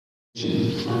Just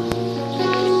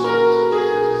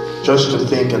to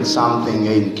think at something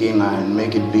eyinkinga and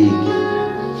make it big.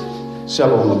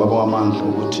 Siyabonga baba wamandla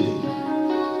ukuthi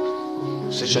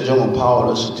sisho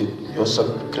njengoPaul sithi your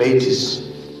greatest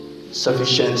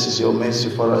sufficiency is your mercy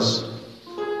for us.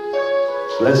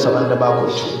 Bless abantu bakho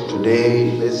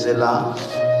today, beze la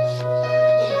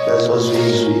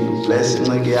bezozizwi, bless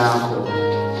inceke yakho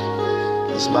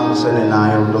isibambisene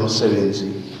nayo kulo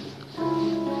msebenzi.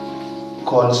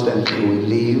 Constantly we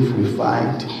live, we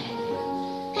fight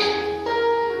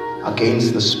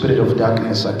against the spirit of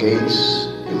darkness, against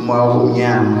umoya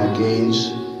womnyama,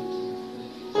 against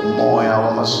umoya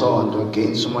wamasondo,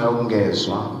 against umoya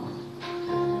wokungezwa.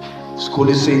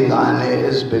 Sikhulisa ingane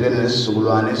ezibhekene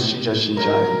nesizukulwane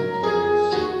esishintsha-shintshayo,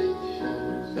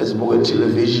 ezibuka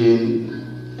television,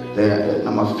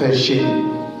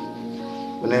 nama-fashion,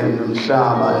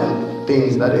 nomhlaba and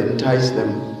things that entice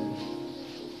them.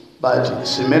 But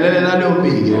simelele naleyo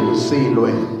mpilo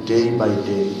kusilwe day by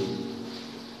day.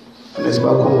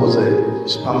 Sibakhumbuze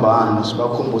isiphambano,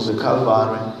 sibakhumbuze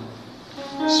Calvary,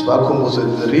 sibakhumbuze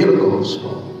the real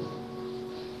gospel.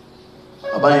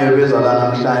 Abanye beza la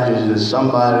namhlanje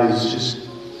somebody is just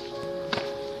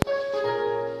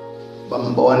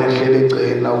bambone ehlele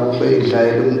icela kube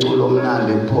idlayela umculo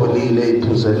omnandi epholile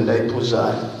iphuzela into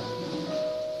ayiphuzayo.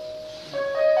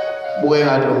 Buke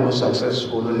ngathi umuntu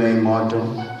successful unemoto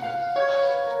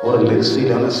or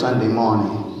lexile on a Sunday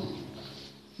morning.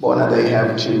 Bona they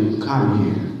have to come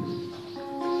here.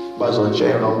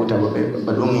 Bazotshelwa ukuthi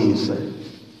balungise.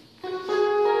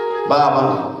 Baba,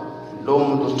 lo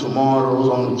muntu tomorrow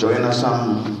uzongijoyina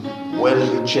some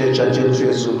wealthy church ajesu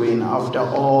ezulwini. After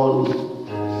all,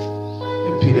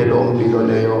 ephile lo mpilo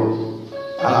leyo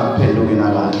angaphenduki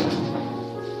nakahle.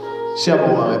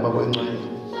 Siyabonga ke baba encane.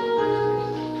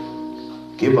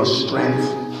 Give us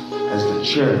strength as the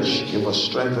church, give us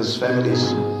strength as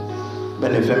families.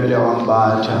 When the family are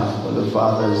Ambatha, all the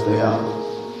fathers they are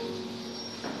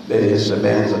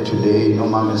besebenza today, no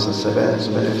mama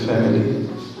sebenza, when the family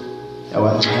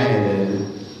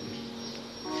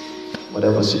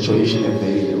whatever situation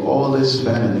they are, all these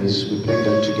families, we bring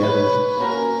them together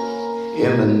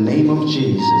in the name of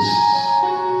Jesus.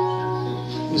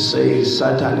 We say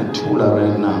Satan is tula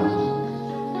right now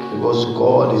because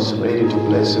God is ready to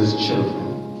bless his children.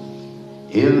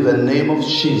 In the name of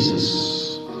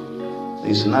Jesus,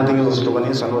 there is nothing else to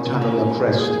against and not handle the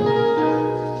Christ.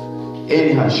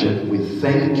 Any hardship, we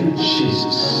thank you,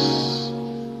 Jesus.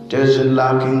 There's a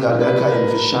lacking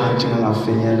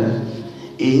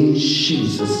in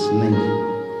Jesus' name.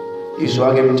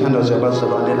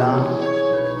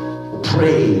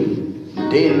 Pray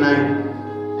day and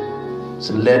night.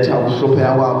 So let our prepare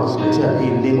our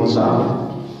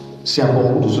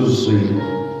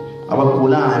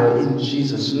in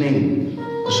Jesus' name.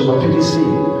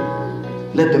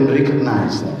 Let them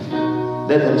recognize that.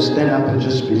 Let them stand up and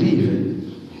just believe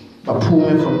it. But pull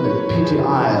me from the pity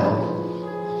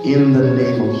aisle in the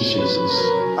name of Jesus.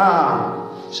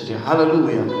 Say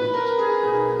hallelujah.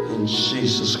 In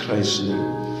Jesus Christ's name.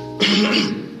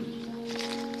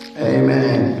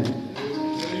 Amen.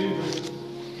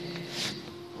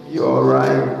 You all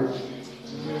right?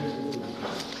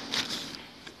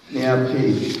 Near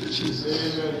peace,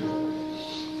 Jesus.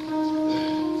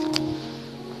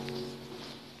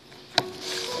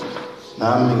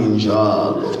 Nami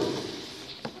nginjalo.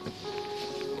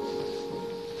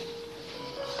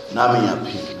 Nami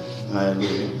ngiyaphila.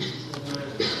 Hallelujah.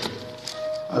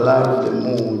 I love the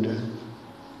mood.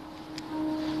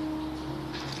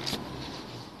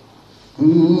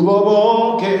 Kubo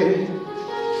bonke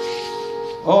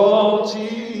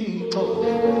oThixo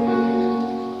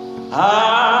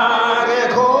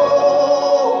akekho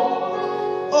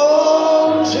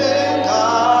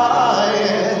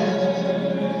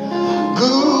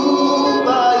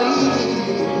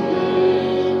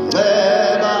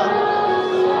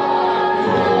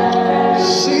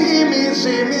Simi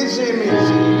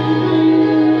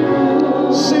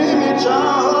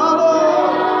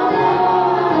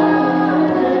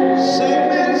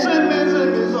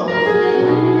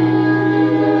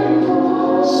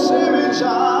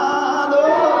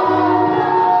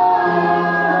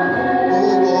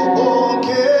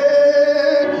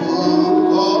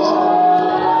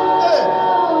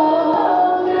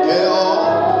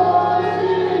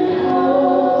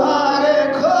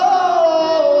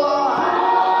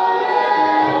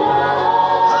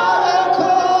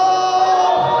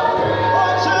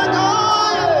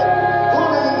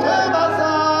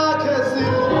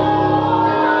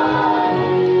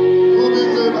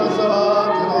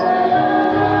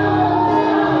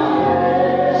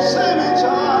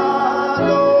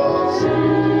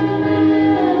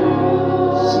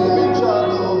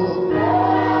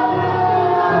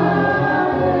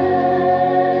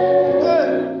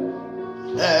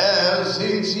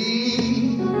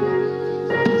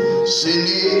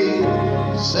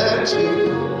at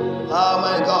you. Oh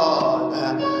my God.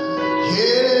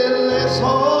 Heal us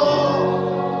all.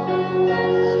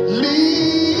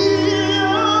 Leave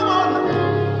on.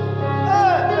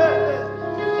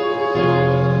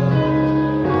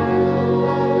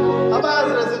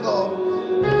 Let's go.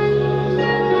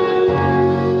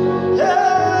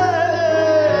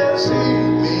 Yes, see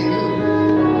me.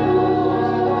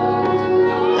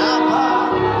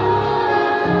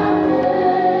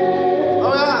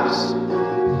 Oh yes.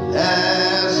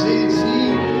 As it's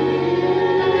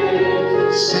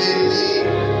see me.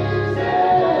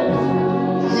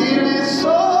 Heal is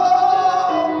so.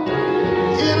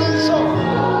 Heal is so.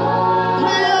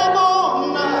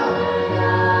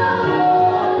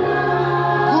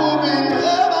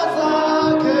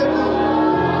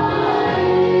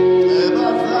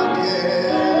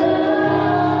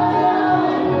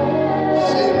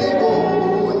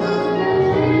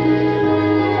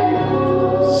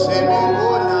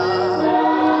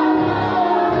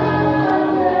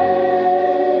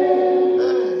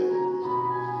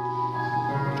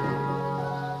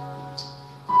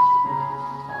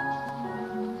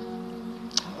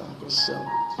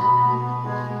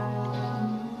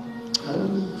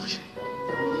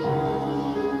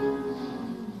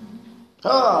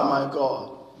 Oh my God.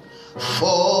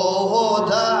 For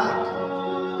that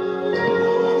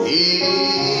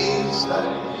is the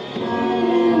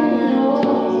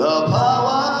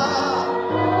power.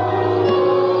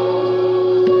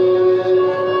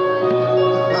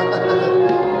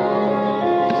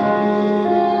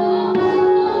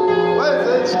 Where's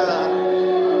the child?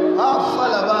 I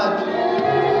feel about it.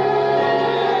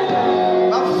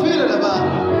 I feel it about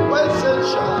it. Where's the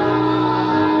child?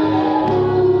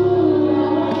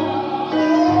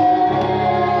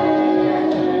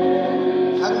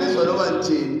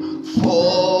 For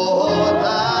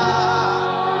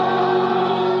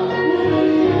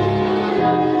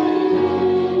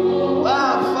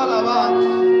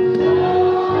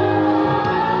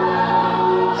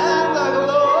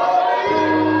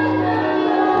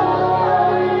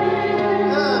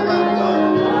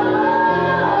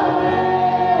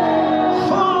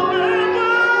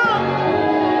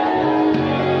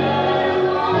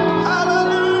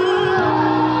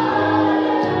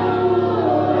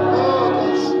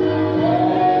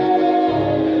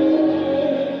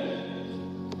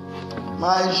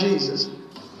my Jesus,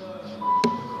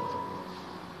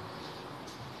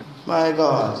 my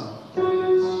God.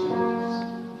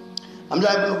 I'm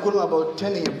driving to Kulma about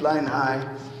turning a blind eye.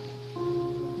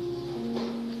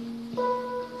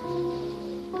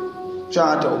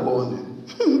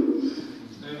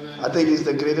 I think it's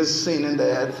the greatest sin in the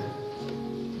earth.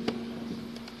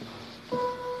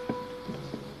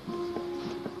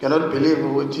 Cannot believe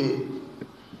what he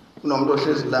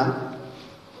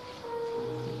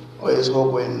or is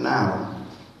hoping now.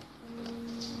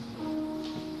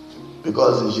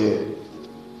 Because nje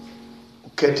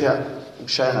ukhetha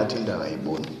ukushaya ngathi indaba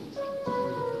ayiboni.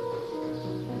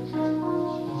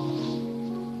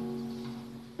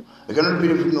 I cannot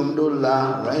believe umuntu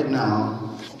la right now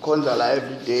ukhonza la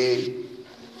every day.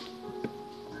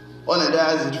 Onento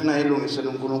yazi thina ilungisela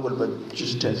uNkulunkulu but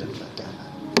just thethe ngata.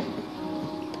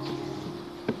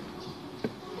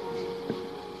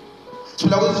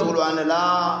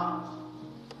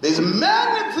 There's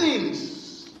many things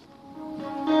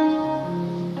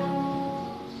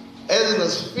as it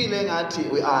is feeling at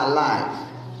we are alive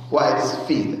while it's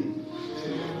feeling.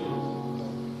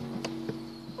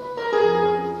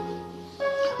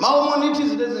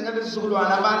 Maumonities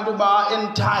abantu ba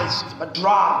enticed, but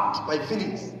dragged by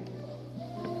feelings.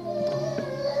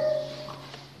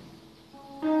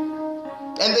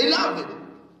 And they love it.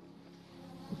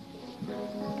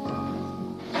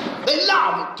 They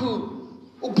love it too.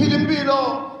 Uphila impilo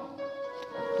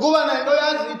kuba nento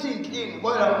yazi ithi inkingi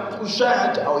kodwa ushaya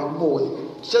ngathi awuyiboni.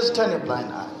 Just turn a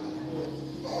blind eye.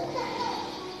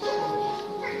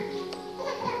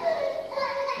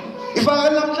 Ifaka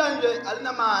namhlanje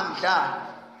alinamandla.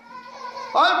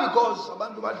 Why? Because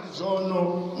abantu bathi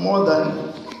zono more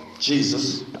than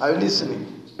Jesus. Are you listening?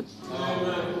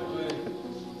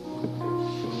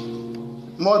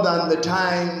 More than the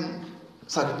time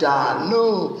Sakda.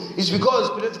 No, it's because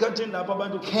political turn up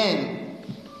abantu can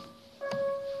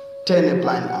turn a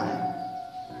blind eye.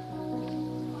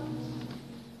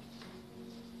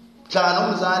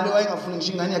 Umzali wayengafuni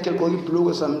ngisho ingane yakhe ligqoka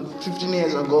ibhuluku some 15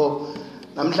 years ago.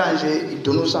 Namhlanje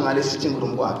idonusa ngale sitting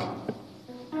room kwakhe.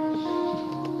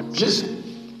 Just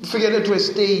forget to a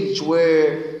stage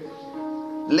where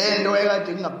lento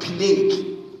ekade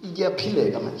ingaphileki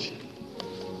iyaphileka manje.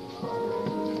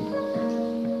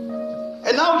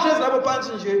 And now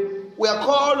we are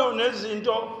called on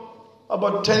nezinto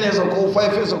about 10 years ago,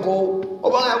 5 years ago,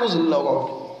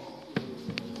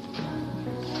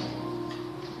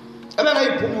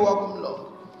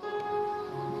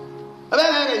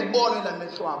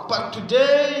 but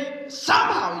today,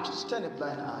 somehow it just turned a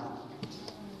blind eye.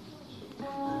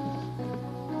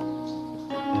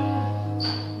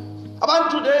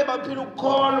 Abantu today baphila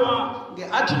ukukholwa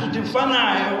nge-attitude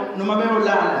efanayo noma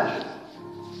beyolala nje.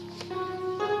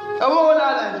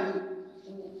 Yabona nje,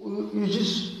 you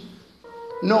just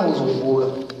know uzovuka.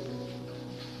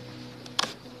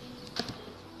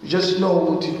 You just know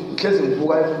ukuthi mhleze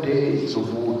ngivuka every day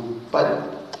uzovuka, but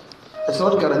it's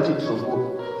not guaranteed uzovuka.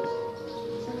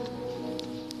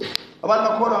 Abantu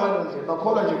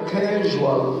bakholwa nje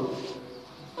casual.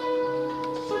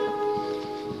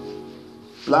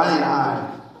 Blind eye.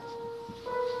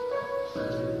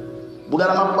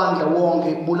 Bulala amabandla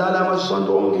wonke, bulala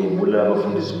amasonto wonke, bulala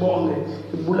abafundisi bonke,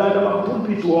 bulala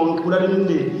amapulpit wonke, bulala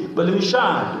imindeni, bulala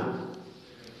imishado.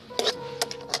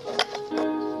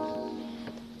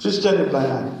 Just tell it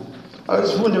blind eye.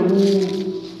 Angifuna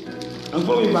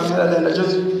ukuyibangela lena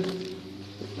just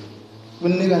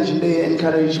kunika nje le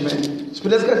encouragement.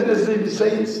 Siphile esikhathini esimbi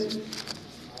saints.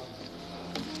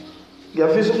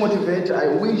 Ngiyafisa ukumotivate. I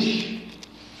wish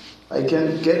I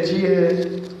can get here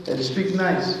and speak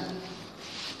nice,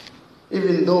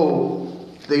 even though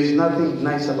there is nothing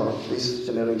nice about this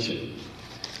generation.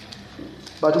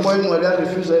 But I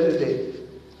refuse every day.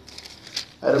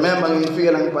 I remember in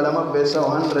Palama verse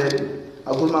 100,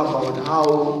 I could about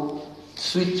how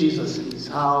sweet Jesus is,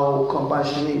 how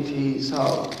compassionate he is,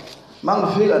 how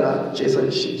Mangfigala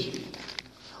Jesus is.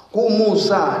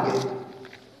 Kumusage,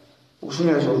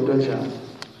 Usunya Zomdensha.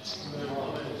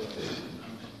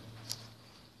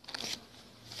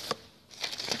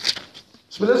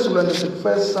 So let's learn this in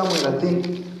 1 Samuel, I think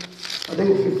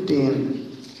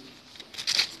 15.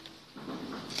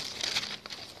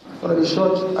 It's going to be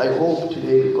short, I hope,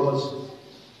 today, because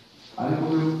I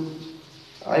don't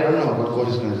know what God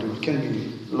is going to do. It can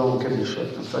be long, it can be short.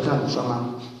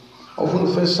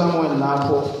 Often 1 Samuel,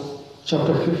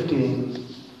 chapter 15,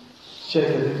 check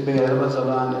it, I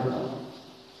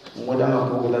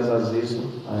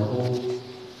hope,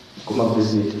 come and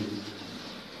visit.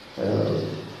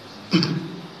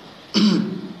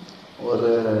 Or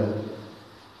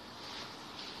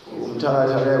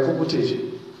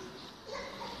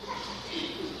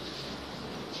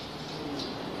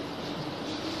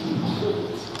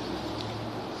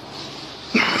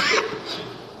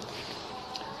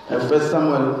and 1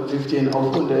 Samuel 15,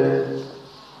 open the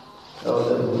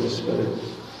Holy Spirit.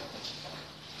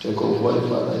 Take over Holy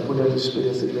Father. I put the Holy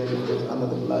Spirit under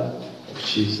the blood of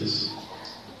Jesus.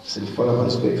 Send follow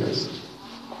and speakers.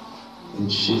 In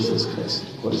Jesus Christ,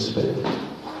 Holy Spirit.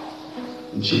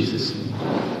 In Jesus' name.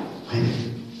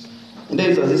 Amen. And there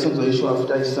is a listen to the issue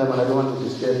after this time, and I don't want to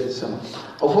disturb this sermon.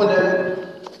 Upon that,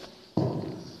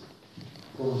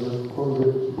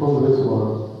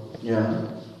 yeah.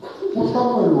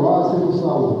 uSamuel wathi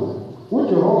kuSawuli,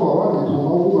 uJehova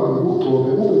wangithuma ukuba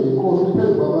ngikugcobe ube yinkosi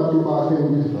phezu kwabantu bakhe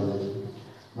u-Israyeli.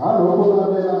 Ngalokho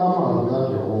lalela amazwi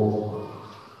kaJehova.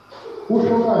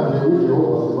 Usho kanje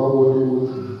uJehova sebabone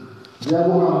ukuthi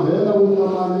ngiyakuhambela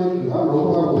uNamaleki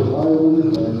ngalokho akwenzayo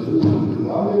ku-Israyeli,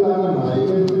 wamelana naye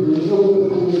empilweni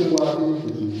yokusehluleni kwakhe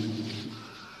eGibhithe.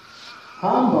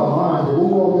 Hamba manje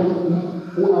unqobe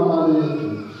u-Amaleki,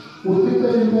 usihle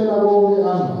impela konke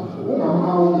anayo,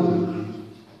 ungamhawukeli.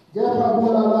 Kepha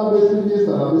bulala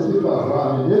abesilisa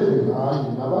nabesifazane nezingane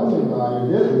nabancengayo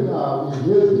nezinkabi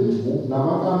nezimvu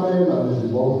namakamela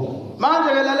nezibongo. Manje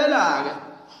ke lalela-ke.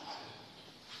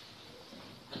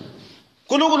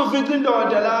 uNkulunkulu ufica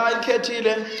indoda la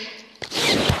ikhethile.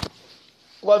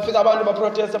 Kwafika abantu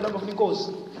baprotesta bafuna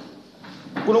inkosi.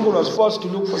 uNkulunkulu was forced to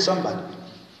look for somebody.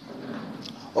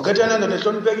 Wakhetha nendoda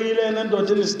ehloniphekile,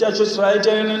 nendoda enesitatus right,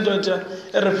 nendoda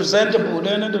representable,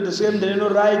 nendoda esemndenini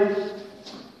right.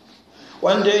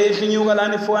 One day ifinyuka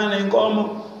lana ifana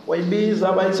inkomo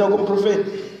wayibiza bayitsa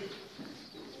kumprofeti.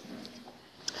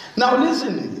 Now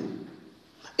listen.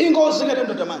 Inkosi ke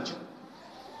lendoda manje.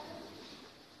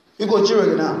 Ingotshiwe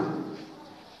ke na.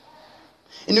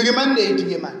 Inuke mandate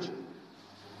ke manje.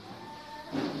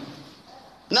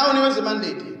 Now niwenze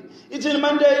mandate. Ithini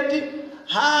mandate?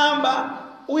 Hamba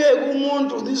uye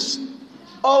kumuntu this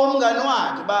umngani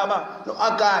wakhe baba no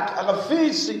Agagi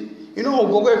akafisi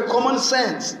ngokwe common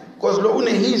sense because lo une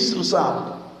history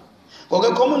sakho.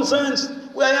 Ngokwe common sense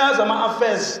uyayazi ama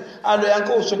affairs alo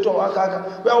yankosi ekuthiwa Agagi.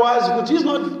 Uyawazi ukuthi he's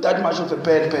not that much of a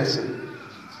bad person.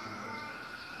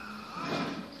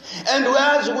 And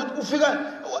uyazi ukuthi ufika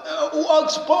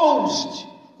exposed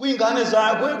kwingane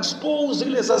zakho expose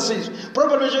kulesa sizwe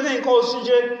probably njengeenkosi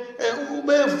nje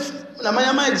ube namanye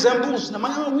ama examples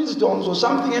namanye ama wisdoms or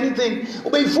something anything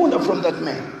ubeyifunda from that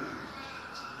man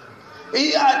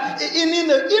in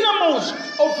the innermost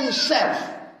of himself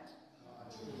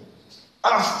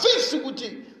afisi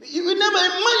ukuthi you never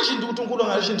imagined ukuthi uNkulunkulu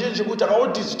angashintshe nje ukuthi akawo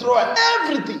destroy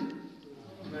everything.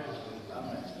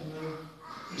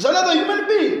 He's another human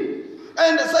being.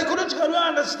 And psychologically we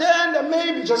understand that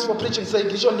maybe just for preaching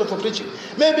sake, not for preaching.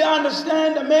 Maybe I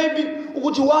understand that maybe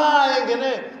ukuthi why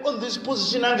angene on this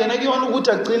position angene kuyona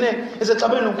ukuthi agcine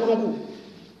esexabene noNkulunkulu.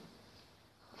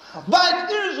 But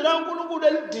izwi laNkulunkulu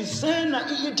elidiscern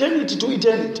eternity to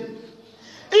eternity.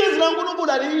 Izwi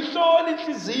laNkulunkulu alihlola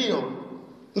inhliziyo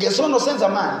ngesono senza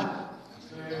manje.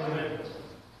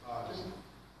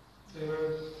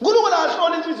 uNkulunkulu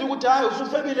ahlola inhliziyo ukuthi hayi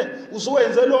usufebile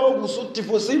usuwenze lokho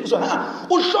usudivorceile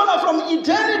uhlola from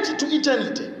eternity to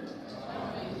eternity.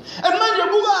 And manje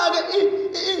buka ke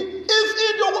if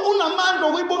into unamandla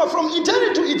ukuyibuka from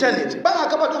eternity to eternity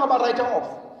bangakho abantu ngaba write off.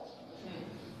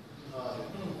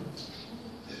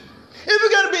 If you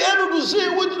can be able to see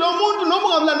ukuthi lo muntu noma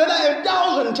ungamlandela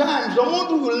 1,000 times lo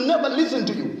muntu will never listen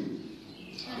to you.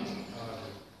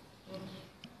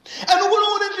 And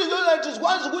uNkulunkulu inhliziyo yakhe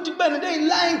sikwazi ukuthi kube nento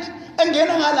eyilight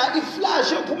engena ngala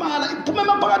iflash ephuma ngala iphuma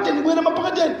emaphakatheni kwena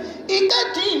emaphakatheni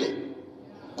ikadile.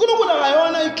 uNkulunkulu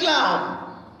akayona icloud.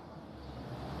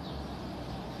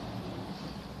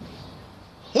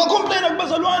 Ngacomplain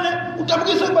kubazalwane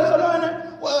udabukise kubazalwane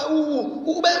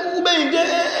ube into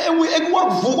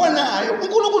ekuwakuvukwa nayo.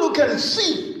 uNkulunkulu can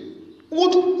see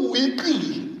ukuthi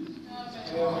uyiqile.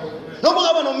 Noma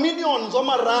ngaba no millions of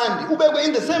rand ubekwe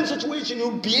in the same situation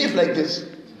you behave like this.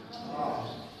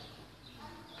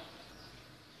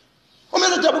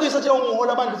 Umeze jabukisa nje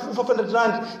ungihola abantu 500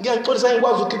 rand ngiyaqolisa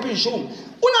ngikwazi ukhipha ishumi.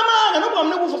 Unamanga noma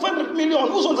ngamnika 500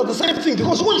 million uzonza the same thing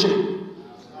because kunje.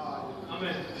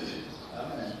 Amen.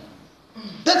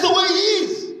 That's the way he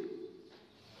is.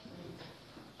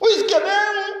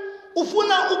 Uyisigebengu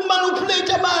ufuna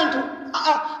ukumanipulate abantu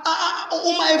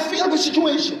uma efika ku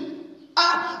situation.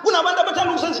 Kunabantu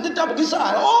abathanda ukusenza into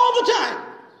edabukisayo all the time.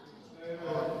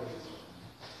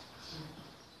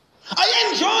 I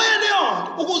enjoy leyo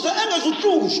ukuze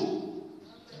engezihlushwa.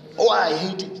 Oh, I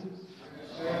hate it.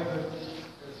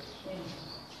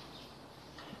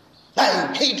 I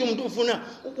hate umuntu ufuna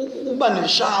ukuba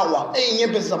neshower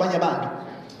eyinyembezi zabanye abantu.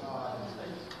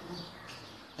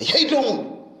 I hate umuntu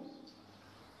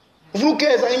ufuna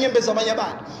ukugeza eyinyembezi zabanye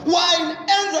abantu. While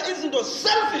enza izinto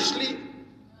selfishly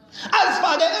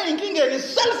azifake eyinkingeni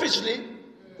selfishly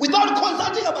without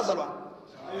consulting abazalwane.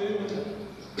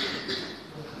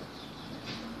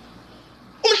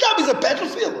 Umhlaba is a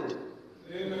battlefield.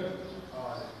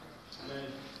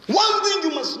 One thing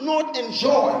you must not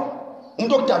enjoy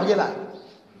umuntu okudabukelayo.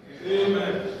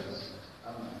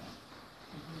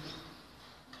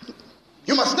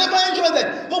 You must never enjoy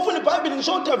that. Mofuna iBhayibheli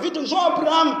ngisho David ngisho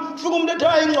Abraham fika umuntu ethi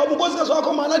hayi ngcobo unkosikazi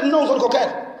wakho manje athi no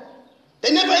ngizokhokhela.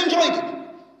 They never enjoyed it.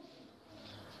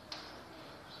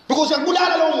 Because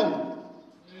yakubulala lo muntu.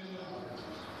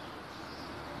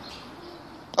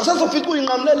 Asasofika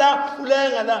uyinqamule la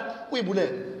ulenga la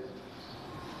uyibulele.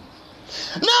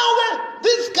 Now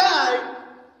this guy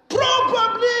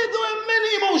probably there were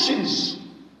many emotions.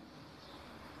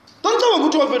 Don't tell me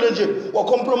ukuthi wavele nje wa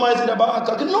compromise indaba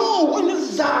yakhe. No,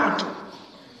 kunesizathu.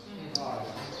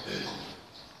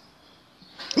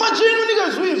 Manje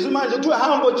unikezwe izwi manje kuthiwa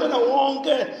hamba utshela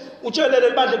wonke utshelele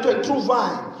ibandla kuthiwa True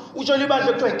Vine. Utshela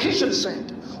ibandla kuthiwa Christian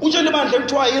Center. Utshela ibandla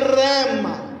kuthiwa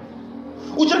iRema.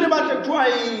 Utshela ibandla kuthiwa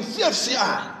iCFCI.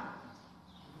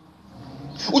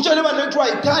 Utshela ibandla kuthiwa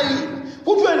iThayi.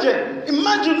 Kuthiwe nje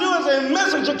imagine you as a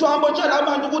message to hamba utshela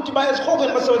abantu ukuthi baye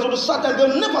esikhokweni basebenza uSatan,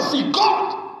 they'll never see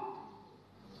God.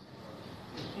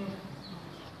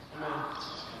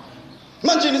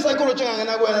 Imagine psychology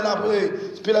ngana kwena lapho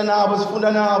siphila nabo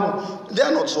sifunda nabo, they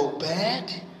are not so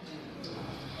bad.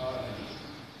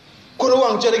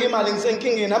 Kodwa ngitshela imali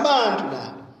ngisenkingeni abantu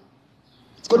la.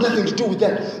 It's got nothing to do with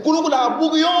that. uNkulunkulu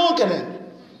abuka yonke le.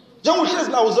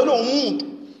 Njengohlezi la uzelwe umuntu.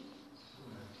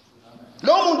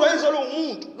 Lo muntu wayezelwe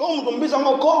umuntu, lo muntu umbiza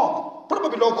ngogogo.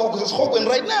 Probably lo gogo sesikhokweni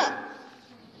right now.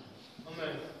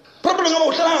 Amen. Probably ngoba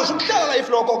uhlala ngisukuhlala la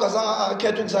iflo gogo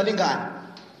akhetha ukuzala ingane.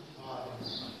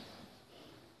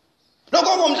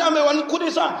 Lokho mhlambe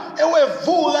wanikhulisa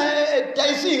ewevuka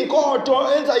edayisa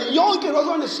inkodo enza yonke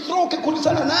lozone stroke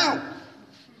ekhulisana nawe.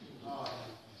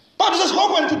 But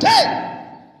sesikhokweni today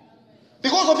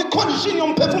because of the condition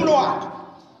yomphefumulo wakho.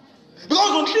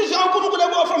 Because unhliziyo yakho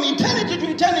uNkulunkulu from eternity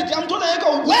to eternity amthola yeka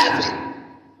worthy.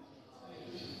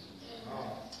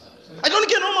 I don't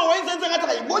care no more why sense ngathi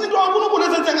ayiboni into kaNkulunkulu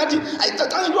esenze ngathi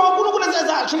ayicacanga into kaNkulunkulu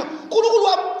esenze atsho. uNkulunkulu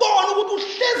wabona ukuthi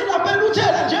uhlezi lapha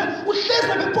eLuthela nje, uhlezi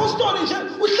lapha ePostoli nje,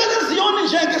 uhlezi eZiyoni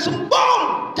nje ngesimbongo.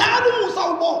 Dala umusa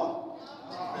ubona.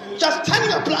 Just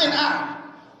turning a blind eye.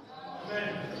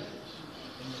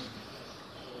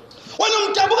 When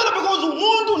umjabukela because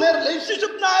umuntu une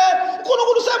relationship naye,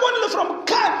 uNkulunkulu usebonile from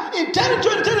eternity to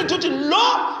eternity lo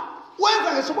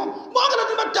wenza ngesibongo. Bonke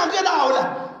lento badabukelayo la.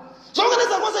 Zonke lezi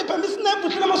zakwazi ayibhemba isinebhu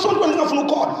hlala amasontweni zingafuna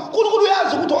ukhona. uNkulunkulu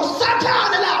uyazi ukuthi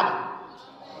osathane laba.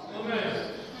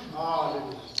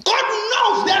 God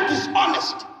knows they are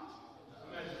dishonest.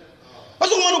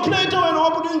 Azokumanipulate wena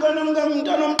wabuthi ingane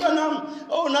mntanami.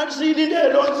 Oh nathi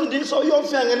siyilindele onsindiso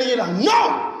uyofika ngelinye ilanga. No.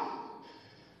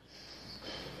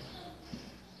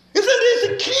 Isn't this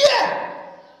clear?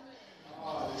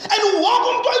 And walk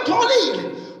umuntu oyitholile.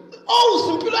 Oh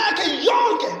simpilo yakhe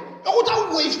yonke. Ukuthi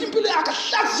awaste impilo yakhe,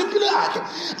 ahlaze impilo yakhe.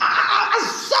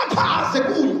 Asaphaze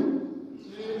kuyo.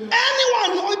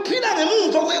 Anyone oyiphila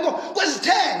ngemuva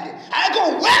kwezithende ayikho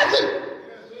worthy.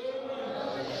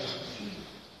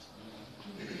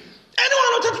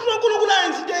 Anyone othatha uNkulunkulu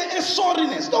ayenze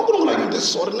esorriness. uNkulunkulu ayenze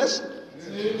sorriness.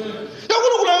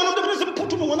 uNkulunkulu ayenze umuntu efuna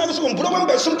simphuthume ngona sikombula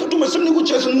kwembe simphuthume simnika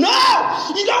uJesu. No!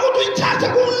 Yila ukuthi uyithathe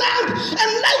kumnandi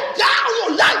and lay down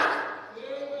your life.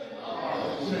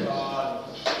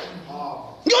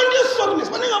 You're sorriness.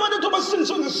 Baningi abantu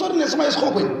abasindiswe ngesorriness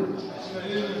bayisihogweni.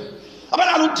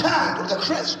 Abanalo uthando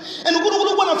lukaKristu. And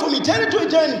uNkulunkulu ubona from eternity to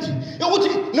eternity. Ukuthi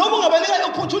noma ungabanika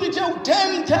opportunity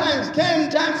 10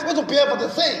 times what to pay for the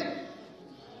same.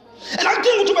 And I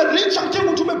think to be rich, I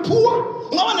think to be poor.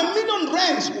 Ungaba ne-1,000,000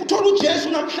 rands, uthola uJesu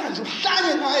namhlanje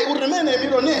uhlanye naye uremain a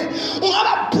millionaire.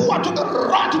 Ungaba poor to the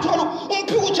right, uthola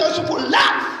umphiwe uJesu for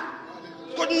life.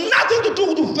 It's got nothing to do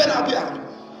with uvela apha yakho.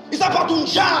 It's about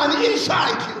unjani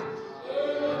inside you.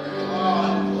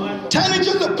 Turning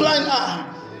just a blind eye.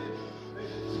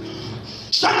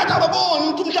 Shaka ababona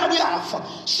umuntu umhlaba uyafa.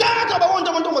 Shaka ababona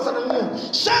amantombazana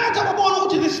emnyama. Shaka ababona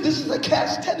ukuthi this is a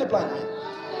curse. Turn the blind eye.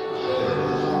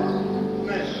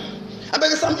 I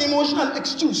beg some emotional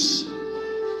excuse.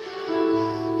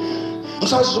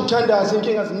 There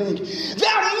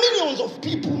are millions of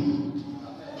people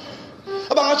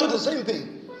about the same thing.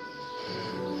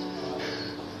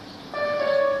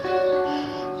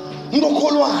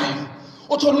 Ngokholwayo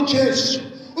othola uJesu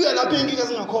uyalapha inkinga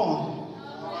zingakhona.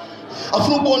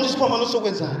 Afuna ukubona isiphambano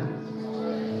sokwenzana.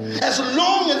 As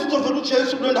long as uthola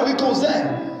uJesu kule ndawo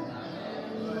ikhosela.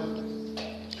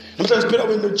 Namhlanje siphila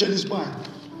wena nojealous mind.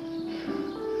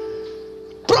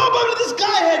 Probably this guy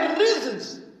had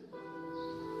reasons.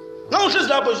 Now she's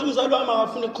like, but she's like, I'm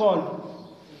going to call.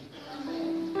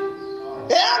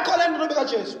 Yeah, call him to be a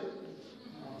Jesus.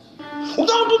 Who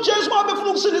don't do Jesus? My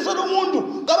people say this. I don't want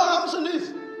to. God, I'm saying this.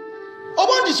 I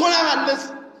want this one. I had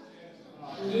this.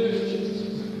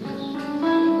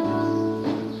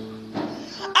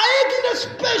 I think it's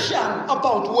special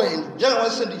about when. You know what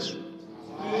I'm saying this.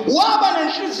 Woman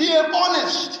and she's here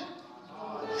honest.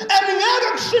 And we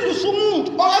have to see this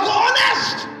woman, but I go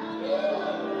honest.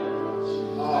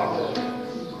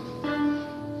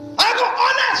 I go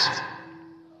honest.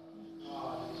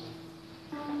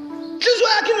 She's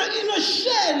working in a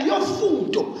shell, your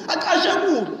food. At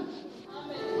Ashabu.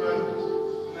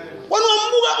 When we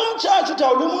move on church to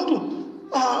our woman,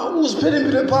 who's paying me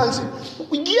the pants,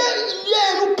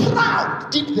 yeah, proud,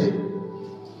 deep there.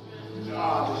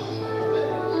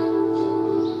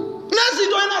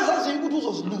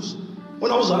 Lose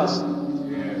when I was asked.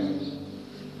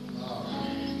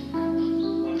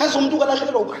 As umuntu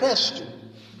kalahlekelwa uKristu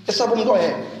esaba umuntu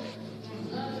oyedwa.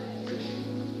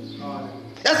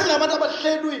 Yasinabantu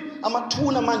abahlelwe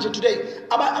amathuna manje today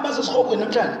abasesihogweni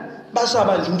namhlanje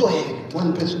basaba nje umuntu oyedwa,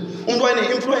 one person. Umuntu wayene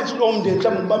influence lo mndeni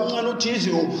mhlawumbe bamncane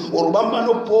uthizi or bambani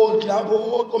obold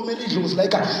lapho komela idlozi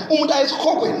like umuntu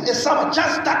ayesihogweni esaba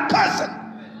just that person.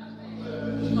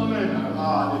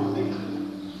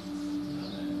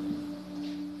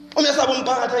 Umyasaba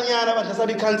umphakathanyana abadla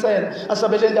sabe ikhansela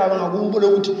asabele ndaba ngakubo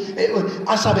lokuthi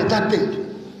asabe that thing.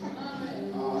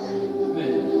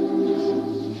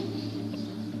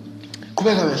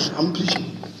 Kubeka kahle, I'm preaching.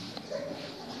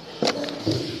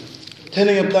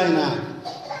 Turning a blind eye.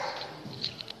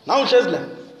 Now Shezla.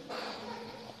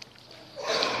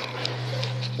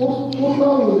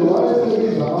 uSawule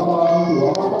wayesebiza abantu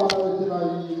wabaphakathela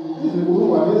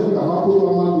izinkulungwane ezingamakhulu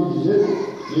amabili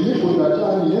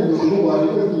yimigundatshani nezinkulungwane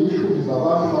eziyishumi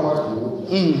zabantu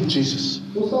abaJuda. Jesus.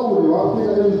 uSawule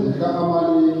wafika emzini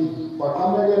ka-Amaleki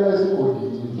waqamekela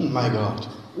esigodini. My God.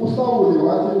 uSawule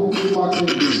wathi kumkakhe,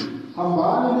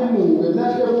 hambani nimuke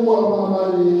nehle kuwo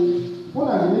ama-Amaleki.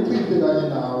 Funa ngilichithe kanye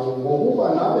nawo ngokuba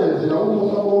nabenzela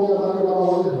umusa bonke abantu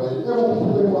bakwa-Israyeli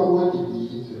ekuphuleni kwabo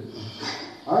eGibhithe.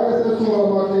 Ake sethuka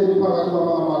amakheli phakathi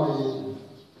kwama-Amaleki.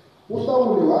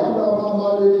 uSawuli wahlula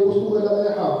ama-Amaleki kusukela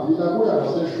eHavila kuya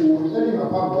ngaseShuri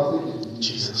elingaphambi kwaseGibhithe.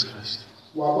 Jesus Christ.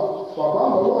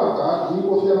 Wabamba u-Agagi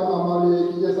inkosi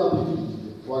yama-Amaleki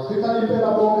esaphilile, wachitha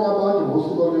impela bonke abantu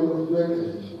ngosuku lwenkemba.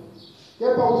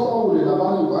 Kepha uSawuli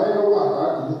nabantu baya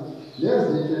u-Agagi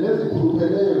nezinhle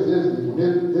nezikhulupheleyo zezimvu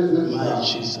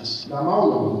Jesus.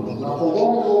 namawundlu nakho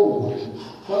konke okuhle.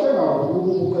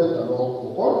 Babengavumi ukuqeda lokho,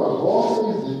 kodwa zonke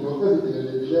izinto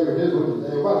ezidilelekileyo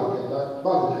nezodileyo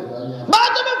bazikhetanya.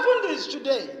 But abefundisi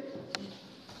today,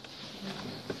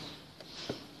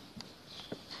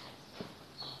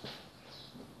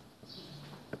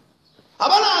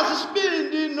 abanazo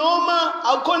isibindi noma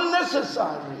akho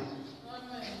necessary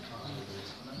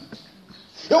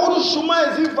yokuthi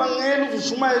ushumayeze ivangeli,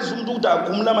 ushumayeze umuntu ukuthi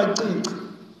agumule amacici,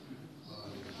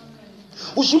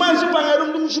 ushumayeze ivangeli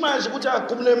umuntu umshumayeze ukuthi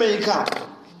agumule makeup,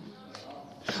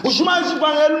 ushumayeze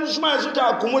ivangeli umuntu umshumayeze ukuthi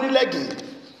agumule ilegeni.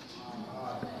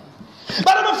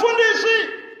 But abafundisi,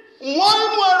 why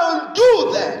will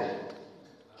do that?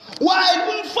 Why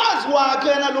umfazi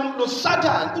wakhe nalo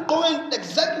Satan ugqoke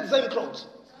exactly the same clothes?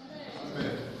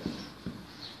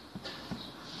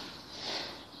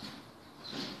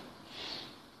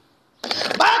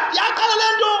 But yaqala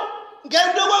lento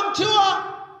ngento kwakuthiwa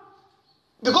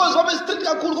because babe strict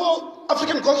kakhulu ko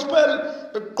African gospel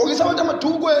begqokisa abantu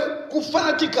amadukwe ku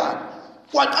fanatical.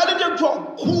 Kwaqala into ekuthiwa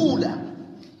ukukhula.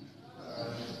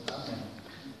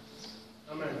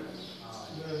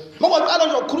 Makwaqala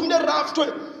nje ukukhuluma into rough to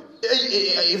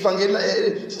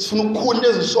ivangeli sifuna ukukhula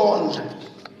ezisonja.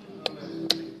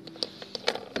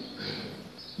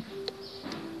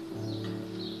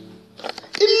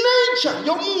 Nature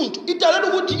yomuntu idalelwe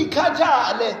ukuthi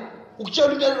ikhathale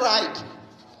ukutshela into right.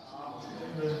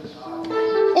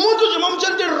 Umuntu nje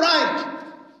mamtshela into right,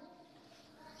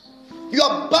 you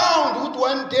are bound with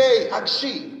one day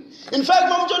action. In fact,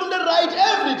 mamtshela into right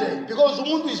every day, because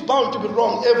umuntu is bound to be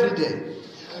wrong every day.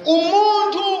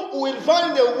 Umuntu will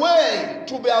find a way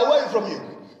to be away from you.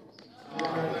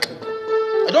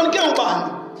 I don't care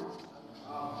ubani.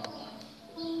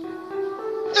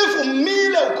 If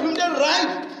umile ukhuluma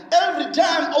right every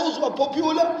time also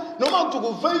popular, noma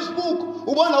kuthi Facebook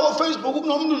ubona ko Facebook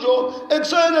kunomuntu nje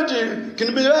ekusena nje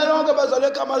nginibingelela lonke abazali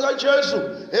egama lika Jesu,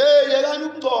 hey yekani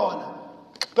ukungcola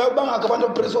phela bangakho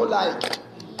abantu press like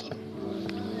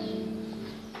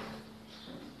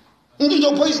nje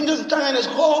uphoyisa into ezihlangene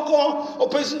nesikhoko,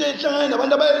 uphoyisa into ezihlangene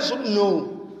nabantu abayezulu. No,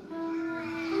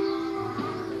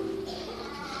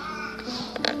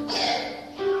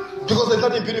 because there's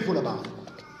nothing beautiful about it.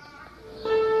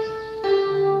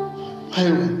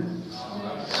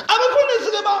 Abafundisi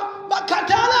ke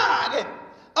bakhathala ke,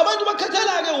 abantu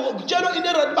bakhathala ke ukutshelwa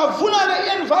into right, bafuna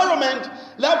ke environment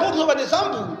lapho kuzoba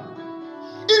nesambulo,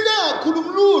 into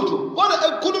engakhuluma lutho kodwa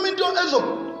ekukhuluma into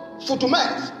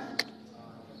ezofudumeza.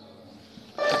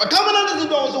 Bakhamba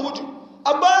nezinto zokuthi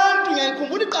abantu,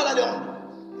 ngiyayikhumbula iqala leyo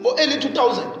ngo early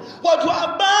 2000 kwathiwa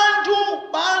abantu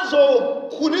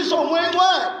bazokhuliswa umoya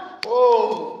ongcwele.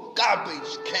 Oh,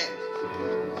 garbage can.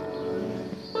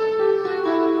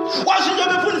 Washintsha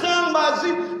befundisa ngibazi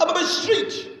ababe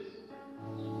street,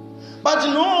 but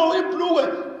no ibhluke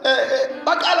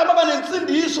baqala baba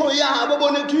nensindiso yabo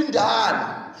bona ukuthi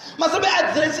indala mase be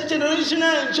address generation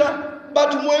entsha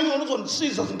bathi umoya ongcwele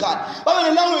uzondisiza zingane babe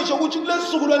ne language ukuthi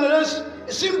kulesizukulwane lesi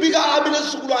simbi kabi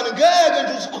lesizukulwane ngeke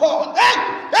nje usikhona.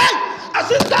 Hey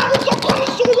asizange uzokhona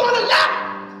isizukulwane la.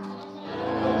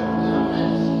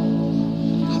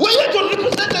 We don't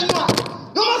represent anyone.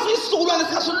 No matter if isizukulwane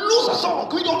singasiluza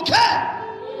sonke, we don't care.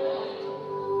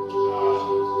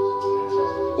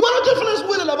 What a difference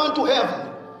will abantu to heaven.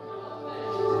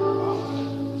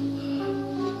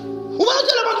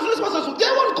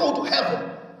 They won't go to heaven.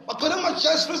 But when I'm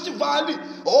jazz festival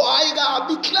or I got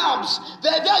big clubs, they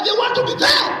want to be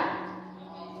there.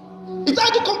 It's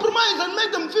hard to compromise and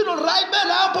make them feel alright.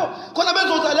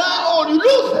 Or you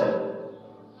lose them.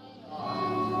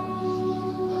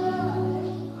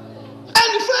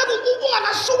 And if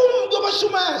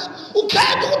you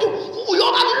can't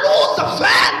lose the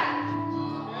fan.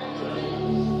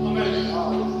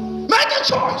 Make a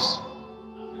choice.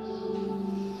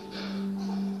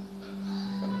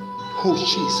 Oh,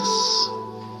 Jesus.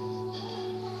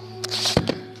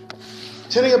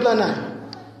 Turning a blind eye.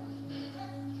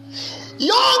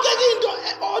 Yonke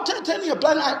into turning a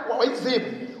blind eye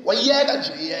wayiziphi wayeka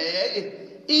nje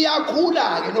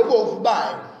iyakhula ke nobovu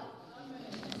bayo.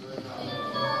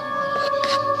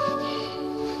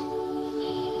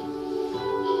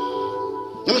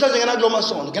 Namhlanje ngena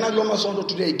kulo masonto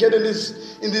today, get in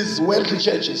these wealthy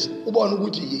churches. Ubone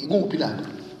ukuthi kuphi lapha.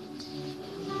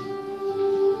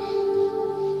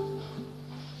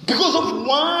 Because of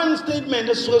one statement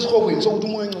esisuke esikhokweni sokuthi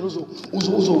umoya engcwele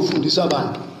uzofundisa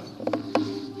abantu.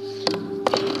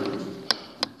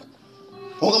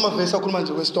 Wonke amavesi akhuluma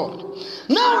nje kwestory.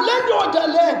 Now le ndoda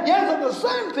le yenza the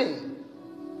same thing.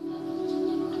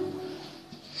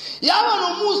 Yaba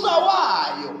nomusa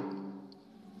wayo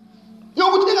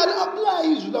yokuthi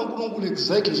ingali-apply izwi laNkulunkulu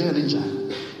exactly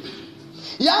njengalinjani.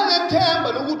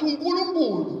 Yanethemba lokuthi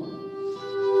uNkulunkulu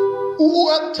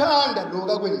uyakuthanda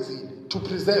lokho akwenzile to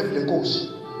preserve le nkosi.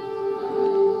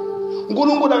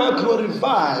 uNkulunkulu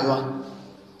akaglorifywa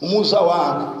umusa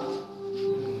wakho.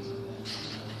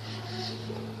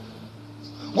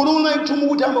 uNkulunkulu ayithuma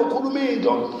ukuthi hamba ukhuluma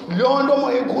into, leyo nto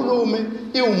mayikhulume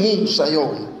iwumusa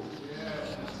yona.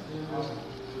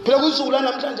 Phela kusuku la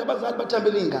namhlanje abazali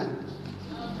bathambele ingane.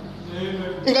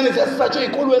 Ingane ziyasatshwa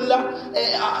ezikolweni la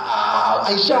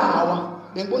ayishawa.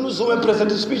 Ngibona uZuma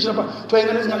present speech lapha kuthiwa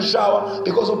ingane ezingashawa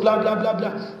because of blah blah blah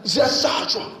blah.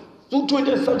 Ziyasatshwa.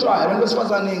 U20 esatshwayo abantu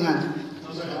besifazane ingane.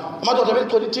 Amadoda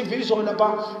begcwele iTV so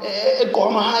lapha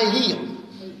eGqoma high here.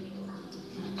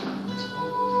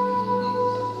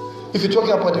 If you're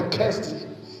talking about a caste,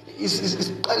 it's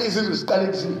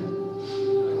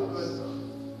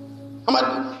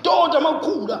amadoda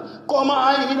amakhula Gqoma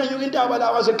high hina nyuka intaba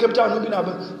la wase Cape Town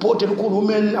ubinaba board elikhulu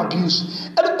women abuse.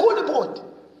 Elikhulu board.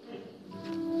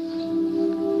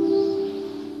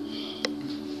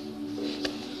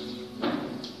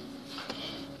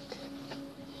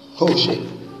 Oh shit.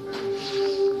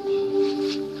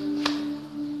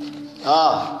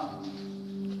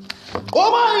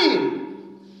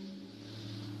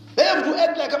 They have to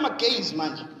act like I'm a gays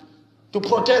man to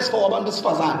protest for abantu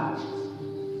besifazane.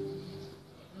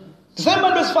 The same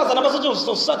man besifazane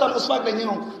abasetshenziswa uSatan usifake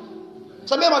lenyongo.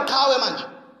 Sabe maqhawe manje.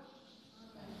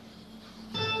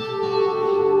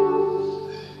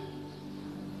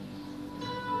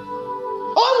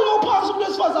 Ozungophansi umuntu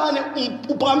besifazane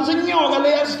uphakamisa inyoka le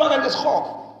yasifaka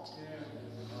ngesihoko.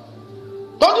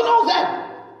 Don't you know that?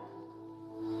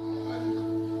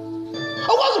 I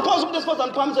was supposed to discuss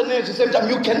and palms and nails at the same time.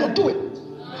 You cannot do it.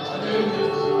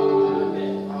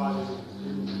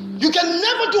 You can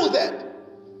never do that.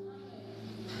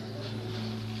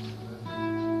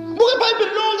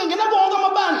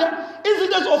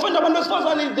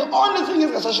 The only thing is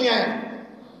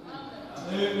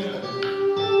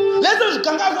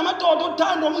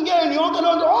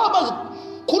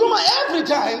every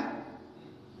time.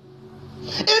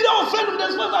 If the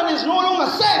offender is no longer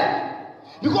said.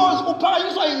 Because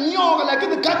upayiswa inyoka like in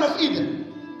the Garden of Eden.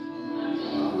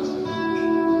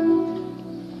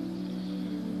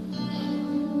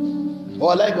 Oh,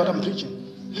 I like what I'm preaching.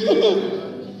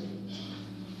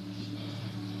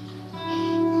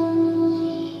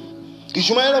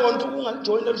 Kishumayela abantu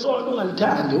ungajoyina lisonto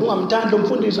ungalithandi, ungamthandi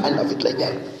umfundisi. I love it like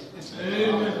that.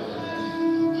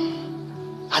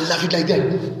 I love it like that.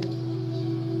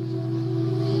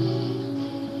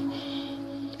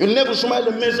 You'll never smile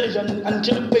a message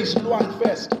until page 1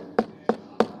 first.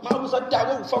 You'll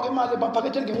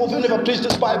never preach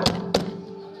this Bible.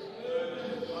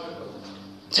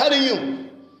 Telling you,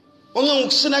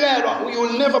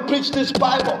 you'll never preach this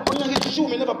Bible. You'll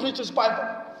never preach this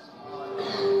Bible.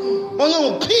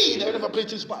 You'll never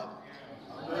preach this Bible.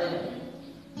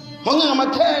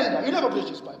 You never preach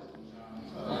this Bible.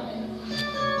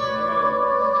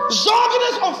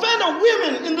 Zorginess offender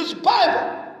women in this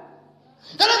Bible.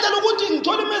 And I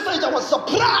told the message, I was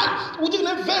surprised. We didn't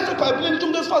have verse Bible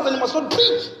to this fast and must not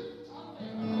preach.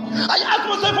 I asked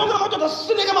myself, I'm going to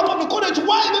sitting in my public college,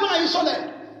 why am I so late?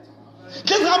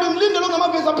 Just have been living along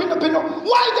my face, why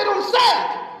they don't say?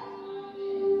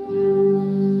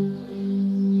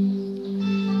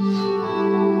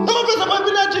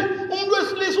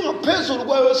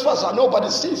 Nobody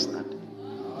sees that.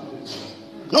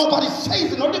 Nobody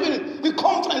says it, not even the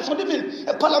conference, not even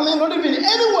a parliament, not even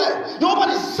anywhere.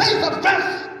 Nobody says that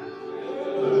verse.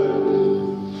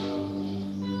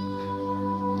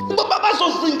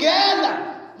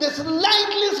 The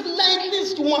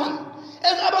slightest one.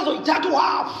 As abazo ithathu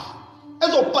half.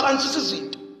 As a parenthesis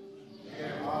it.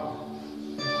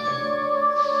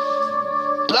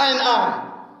 Blind eye.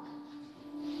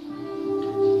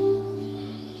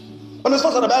 When it's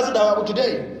first about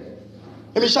today.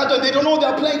 They don't know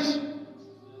their place.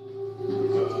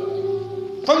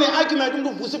 Family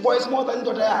argument is more than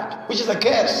which is a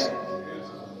curse.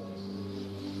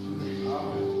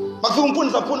 But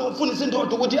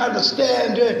to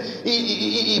understand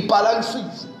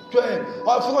balances. Wisdom.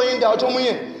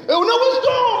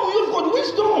 You've got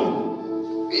wisdom.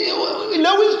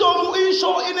 Le wisdom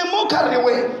isho in a mockery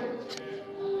way.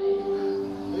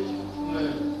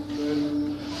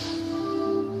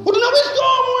 Udina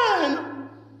wisdom wena.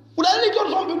 Udalito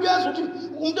zombi uyazi ukuthi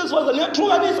umuntu esifazane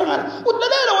uyathukanisa ngani.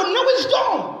 Udalela wena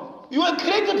wisdom. You were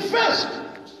created first.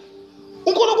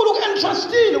 uNkulunkulu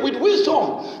entrustile with wisdom.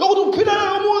 Ukuthi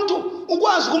uphilana nomuntu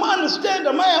ukwazi ukum-understand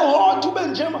my heart ube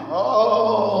njema.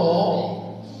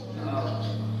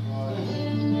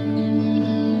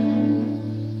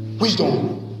 Wisdom.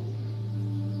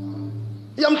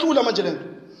 Iyamhlula manje lento.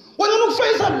 Wena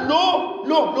unukufeyisa lo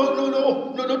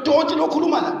doti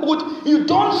lokhuluma la ukuthi you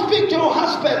don't speak to your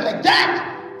husband like that.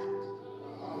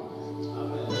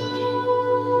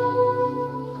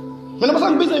 Mina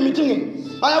basangibiza emeeting.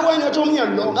 Ayakwena athi omnye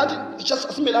lo ngathi just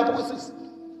asimbe lapho kwesisi.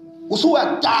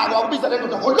 Usuyadakwa ukubiza lento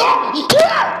nto. Lo,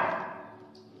 yeah.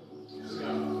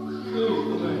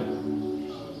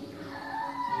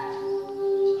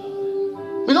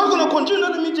 We're not going to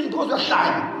continue the meeting because we're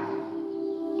shy.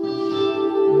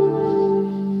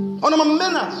 On a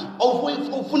manners of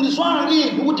fundiswana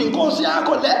yini ukuthi inkosi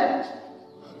yakho le.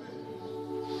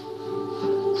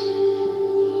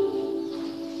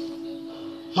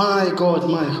 My God,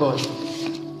 my God.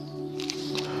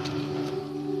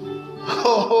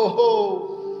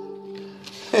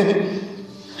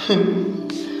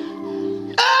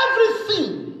 Everything.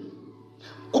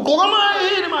 Kugqoka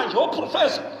amahili manje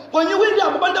professor. When you went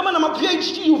up,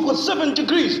 PhD, you've got 7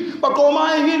 degrees. But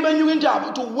when you went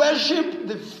up to worship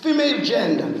the female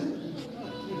gender.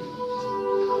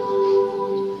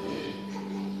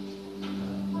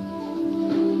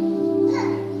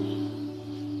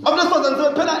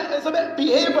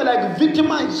 Behave like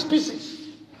victimized species.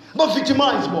 But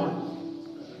victimized, boy.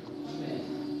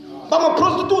 But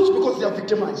prostitutes because they are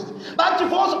victimized. But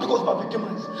divorce because they are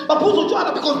victimized. But because they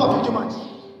are victimized.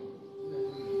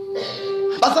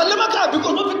 Basalemaka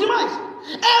because we're victimized.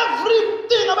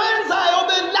 Everything abayenzayo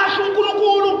belahla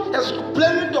uNkulunkulu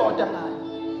esiblame indoda nayo.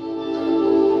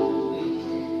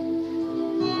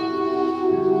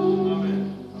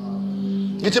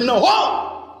 Ngithi mina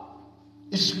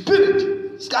ispirit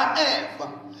ska Eva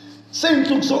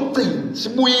senhlungu sokugcina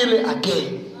sibuyile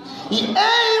again.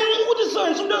 I-aim ukuthi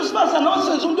senze umuntu wesifazane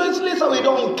nosenze umuntu wesilisa we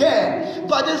don't care.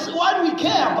 But it's what we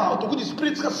care about ukuthi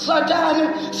spirits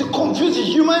kaSathane si-confuse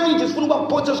humanity sifuna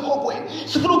ukubaphotha esikogweni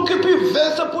sifuna ukukhipha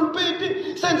ivesi epulpiti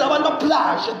senze abantu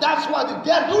baplashe. That's what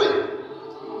they are doing.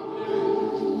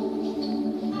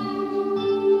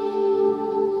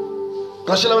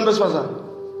 Qashela abantu besifazane.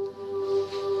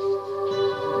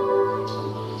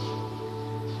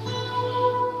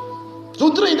 So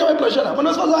three into pleasure. Abantu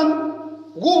besifazane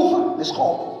kufa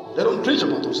nesikhobo. They don't preach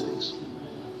about those things.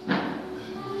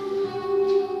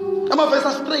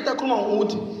 Amavesi straight akhuluma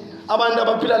ngokuthi abantu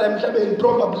abaphila la emhlabeni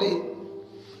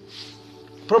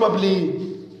probably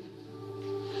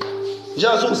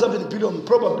just 7 billion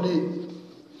probably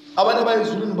abantu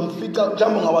abayizulwini bafica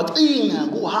mhlawumbe ngawacina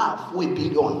ku-half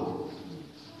we-billion.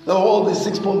 All the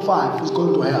 6.5 is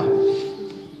going to hell.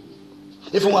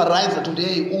 If we rise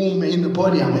today in the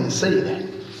podium and say that.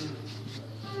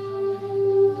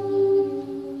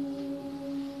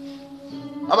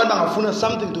 Abantu bangafuna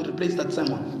something to replace that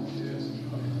someone.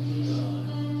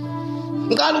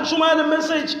 Ngalo kushumayela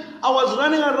message, I was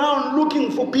running around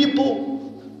looking for people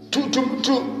to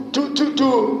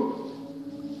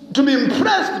be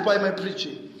impressed by my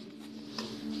preaching.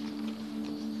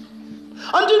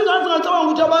 Until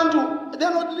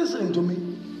they're not listening to me.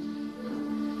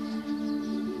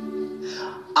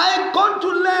 I got to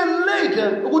learn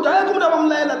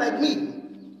later like me.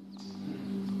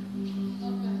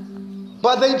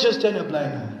 But they just turn a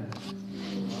blind eye.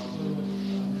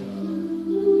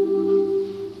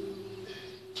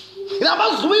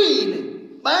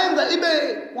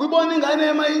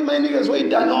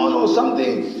 Or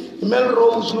something,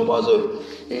 Melrose,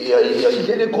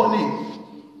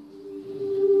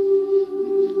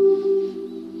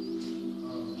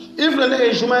 if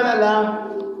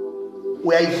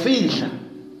we are fish,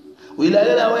 we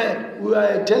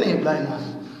are turning a blind eye.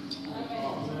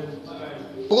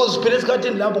 Because spirits got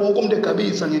in love, welcome the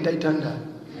Kabis and Taitanda.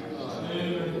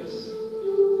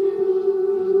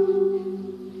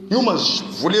 You must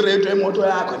fully rate a motor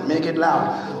and make it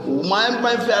loud.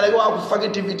 My fair, go out for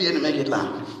activity and make it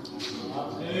loud.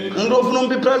 And don't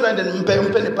be present and pay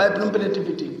the pipe and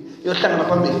activity. You're standing up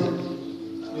on me.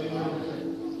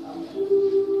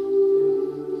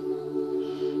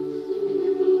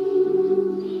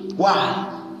 Why?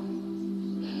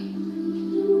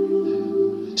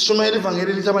 Shumaili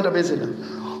Vangeli Samata Bezela.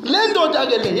 Lendo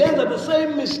Dagale, yes, the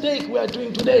same mistake we are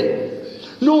doing today.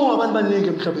 No, Aban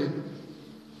Banegem Kabe.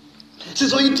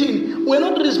 Sizoyithini? We're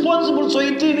not responsible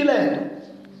soyithini le.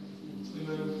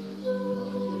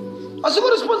 Asikho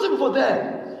responsible for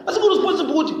that. Asikho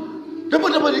responsible ukuthi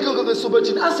lebantu abanikanga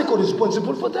ngesobathini asikho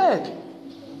responsible for that.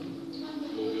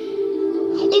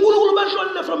 uNkulunkulu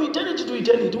bahlolile from eternity to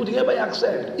eternity ukuthi ngeke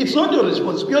bayi-accept. It's not your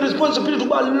responsibility. Your responsibility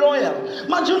ukuba loyal.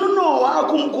 Manje uNoah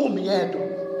akhumkhumbi yedwa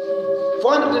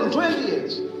 420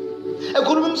 years.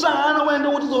 Ekhuluma umsangano wento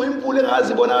ukuthi uzoyimpula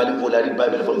engazi ibonakala imvula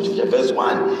iBhayibheli from verse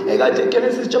 1 ekade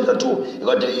Genesis chapter 2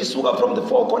 ekade isuka from the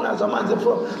four corners amanzi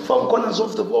from corners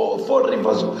of the four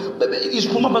rivers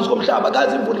isiphuma phansi komhlaba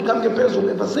kazi imvula iqhamuke phezulu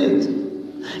ever since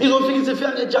izofika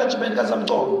isifika ngejudgment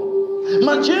kaSamcolo.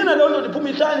 Manje na leyo nto iphuma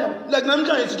ihlanya like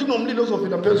namhlanje sithi kunomlilo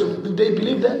ozofika phezulu. Do they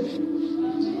believe that?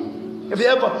 If you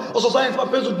ever also science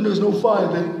phezulu there's no fire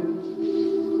there.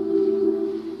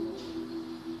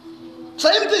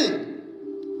 Same thing.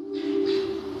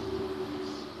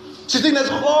 She thinks that's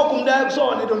how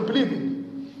they don't believe it.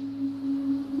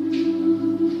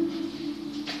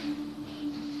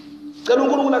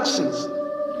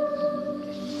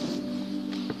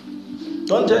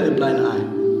 Don't turn a blind eye.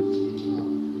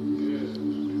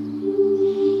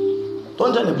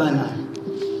 Don't turn a blind eye.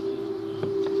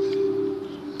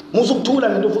 Musukuthula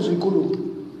ngento futhi uyikhuluma.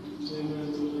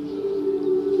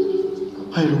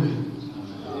 Hallelujah.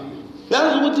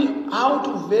 Yazi ukuthi how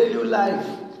to value life.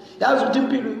 Yazi ukuthi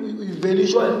impilo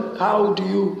uyivelishwa how do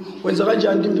you wenza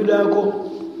kanjani impilo yakho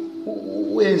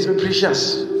uyenze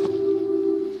precious.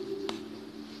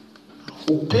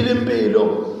 Uphila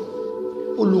impilo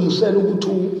ulungisela ukuthi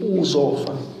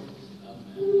uzofa.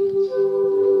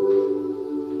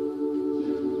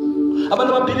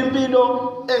 Abantu abaphila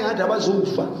impilo engathi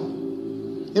abazufa.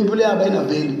 Impilo yabo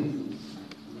ayinaveli.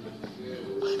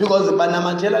 Because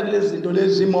banamathela kulezi zinto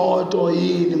lezi imoto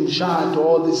yini mshado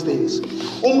all these things.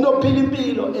 Umuntu ophila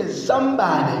impilo is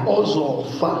somebody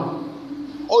ozofa.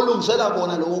 Olungisela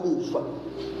kona lokho kufa.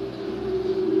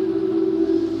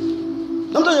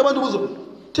 Namhlanje abantu kuzo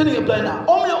thini ngeplani na.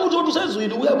 Omnye uthi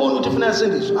usezwile uyabona ukuthi ufuna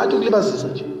yasindiswa. Athi ukulibazisa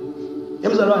nje.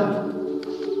 Yemzalwane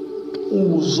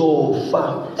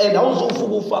uzofa. And awuzofa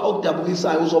ukufa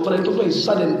okudabukisayo uzofa into kuthiwa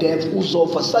sudden death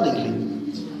uzofa suddenly.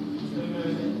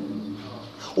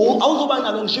 Awuzoba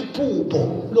nalo ngisho iphupho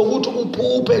lokuthi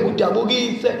uphuphe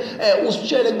kudabukise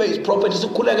usitshele kube isiprophet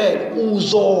sikukhulekele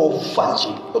uzofa nje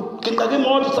uginqa ke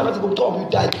imoto sakathi kumthoba you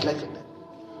die like that.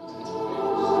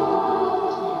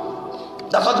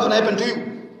 That's what's going to happen to you.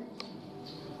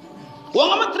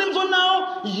 Wangama dreams on now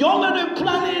yonke nto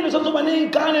iplanini usazoba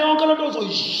ney'ngane yonke lento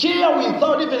uzoyishare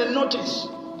without even a notice.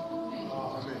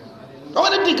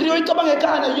 Awona degree oyicabanga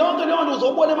ekhaya yonke leyo nto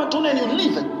uzobona emathuneni you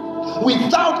leave it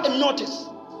without a notice.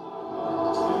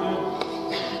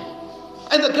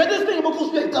 And the greatest thing about us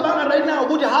right now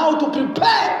is how to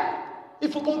prepare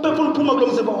if you compare for the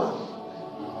mzimba.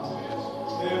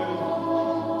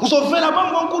 Uzofela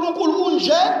phambi kaNkulunkulu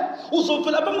unje,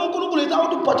 uzofela phambi kaNkulunkulu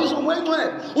without ubhaptism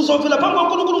omncane, uzofela phambi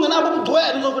kaNkulunkulu ngenabo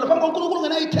ubugcwele, uzofela phambi kaNkulunkulu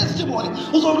ngenayo testimony,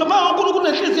 uzofela phambi kaNkulunkulu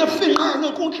nenhliziyo efinqayo,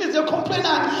 nenhliziyo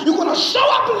complainayo. You're going to show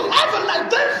up in heaven like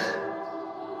this.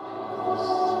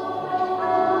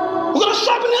 We're going to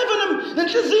show up in heaven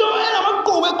nenhliziyo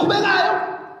enamagqubu eqhubekayo.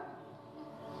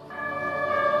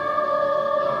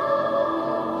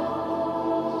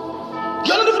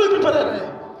 You're not fully prepared.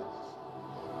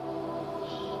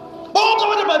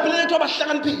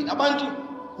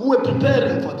 Who were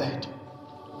preparing for that.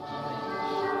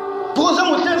 Because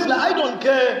some things like I don't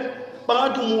care.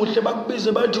 Bantu muhle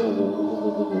bakubize bathi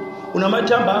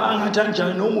unamathamba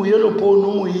angathanjani noma uyelo pho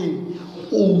noma uyini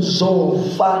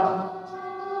uzofa.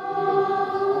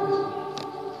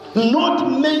 Not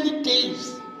many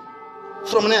days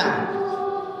from now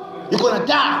you're gonna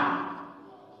die.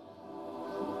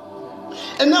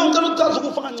 And now I'm going to tell you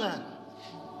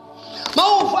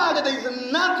there is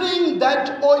nothing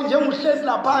that there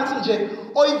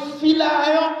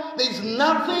is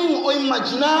nothing or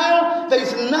imaginayo, there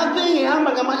is nothing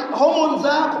hormones,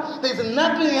 there is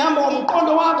nothing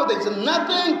there is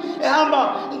nothing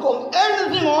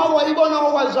anything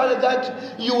that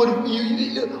you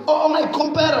might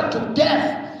compare to death.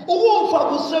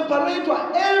 Separate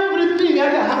everything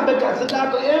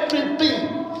everything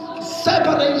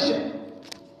separation.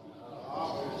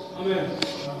 Amen.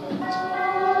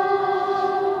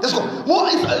 Let's go.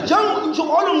 What is a young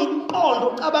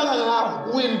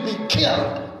will be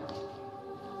killed.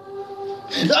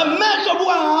 The match of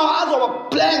one as of a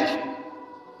blank.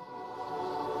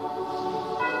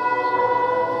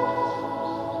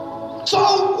 So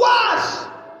what?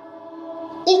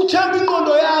 Champion on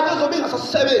the others of being as a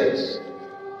savage.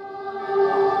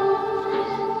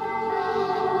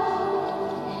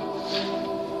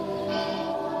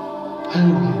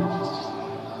 Hallelujah.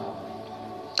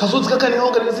 Kasuthi kakhani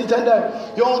yonke lesithandayo,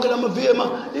 yonke lamavema,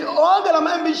 yonke lama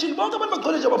ambition, bonke abantu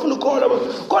bakholeje bafuna ukukhola,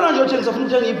 khona nje uthi safuna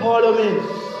ukuthenga ipholo mina.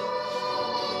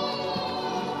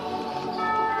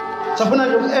 Safuna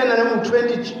nje ukena noma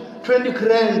 20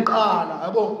 grand qala,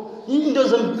 yabo. Into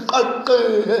zemqaqe.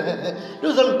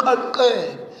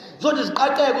 Zonke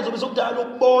ziqaqeke uzobe sokudala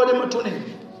ukubona emathuneni.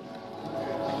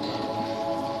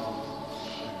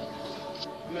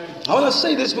 I want to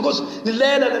say this because one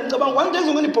day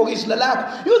you're going to bogis la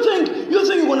lap. You think you're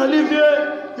going to live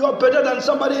here, you are better than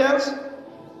somebody else?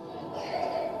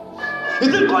 You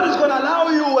think God is going to allow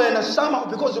you and somehow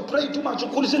because you pray too much, you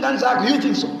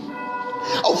think so?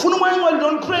 You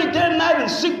don't pray day and night and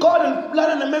seek God and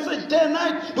learn the message day and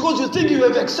night because you think you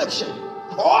have exception.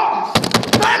 Oh,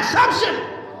 no exception.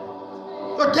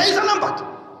 Your days are numbered.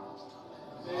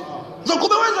 So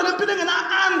kube wenza lempilo ngena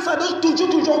answer those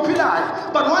tuju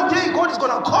ophilayo, but one day God is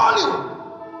going to call you.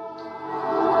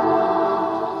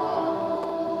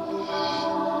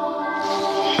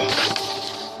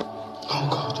 Oh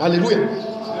God, hallelujah.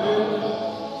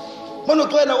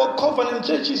 Monotwela wa covenant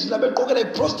churches la begqoke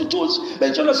like prostitutes,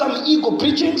 betshela some ego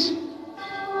preachings.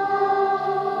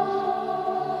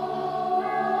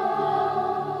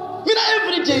 Mina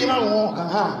every day mangoka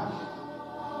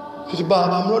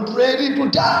Baba, I'm not ready to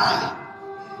die.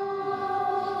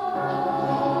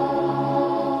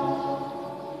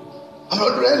 I'm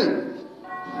not ready.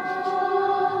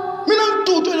 Mina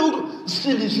ngitutwe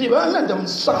silisiwe nganda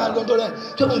umsalo nto le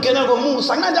ngena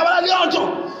ngomusa nganda bala liyonto.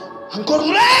 I'm not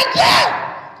ready.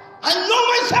 I know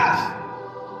myself.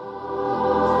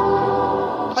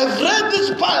 I've read this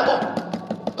Bible.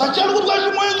 I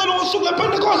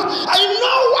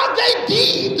know what they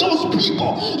did, those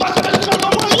people. But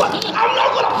I'm not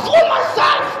going to fool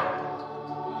myself.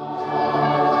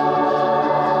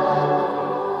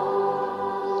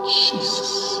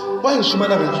 Jesus. Why is she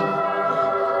mad at me?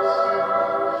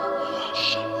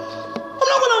 I'm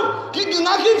not going to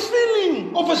give feeling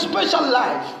of a special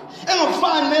life. And I'm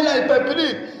fine, man, like Pepe.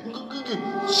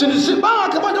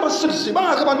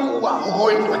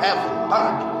 Going to heaven.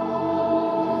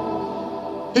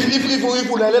 If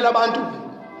ulalela abantu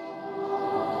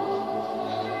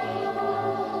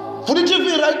for the TV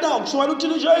right now kushumayela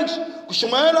uTJ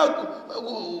kushumayela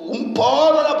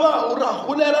umbholo lapha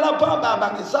urahulela lapha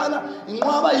babangisana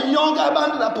inqwaba yonke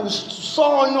abantu lapha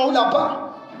usonyo lapha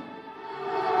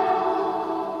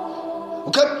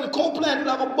ukaplan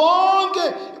lapha bonke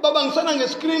babangisana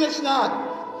ngescreen esingaka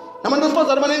nabantu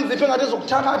besifazane abanenziphe ngathi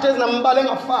ezokuthakatha ezinambala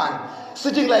engafani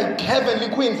sitting like heavenly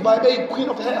queens by the queen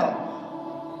of hell.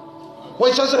 When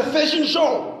it's just a fashion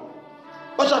show,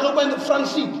 but I look in the front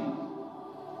seat.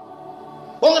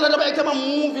 When I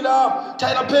movie,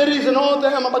 Tyler Perry's and all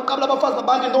them, I'm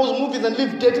abandon those movies and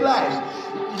live dirty lives.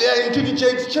 They are in TD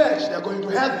Jakes' church. They are going to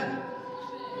heaven.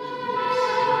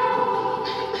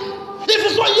 If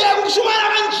it's what you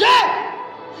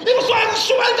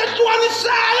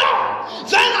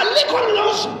then I lick on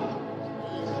lotion.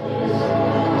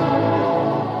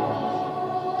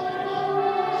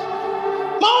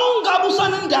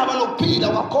 Ndaba nokuphila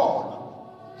kwakhona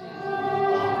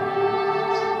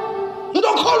umuntu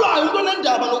okholwayo umuntu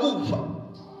onendaba nokufa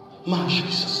ma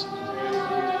Jesus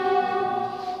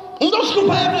umuntu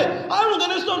ohlupha yebe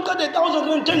ayongena esitolo qede 1000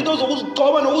 rand 10,000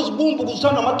 zokuzigcoba nokuzibumba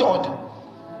ukuzithanda amadoda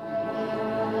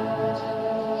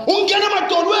ungena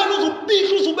emadolweni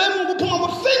uzubihla uzubema ukuphuma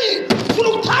amafinyi ufuna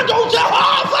ukuthanda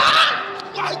uJehova.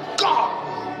 My God,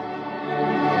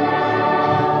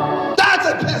 that's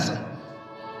a person.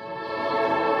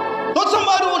 Not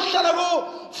somebody who shall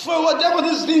go for whatever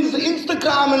these things,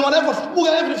 Instagram and whatever,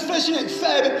 every fashion and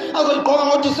fab, I was going on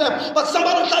what you said. But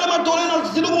somebody who shall go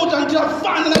to the water until I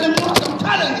find and I don't know what I'm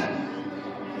telling you.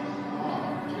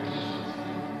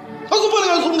 I was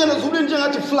going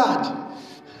to flat.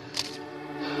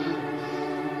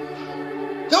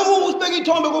 Who's begging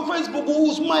Tom go Facebook,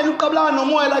 who's smiling no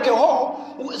more like a whore,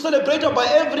 celebrated by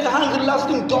every hungry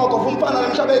lasting dog of Umpana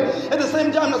and Shabe at the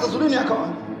same time as a Zulinia car.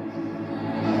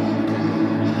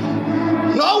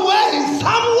 No way,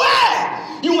 somewhere.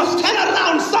 You must turn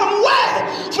around somewhere.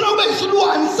 From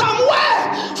Besuan,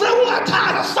 somewhere. From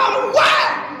Umatara, somewhere.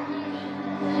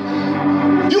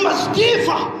 You must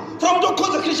differ from the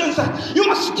cause of Christians. You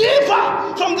must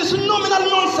differ from this nominal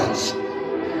nonsense.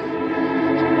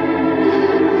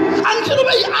 Until you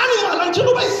be animal, until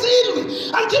you be silly,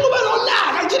 until you be no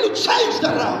lag, until you change the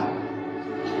round.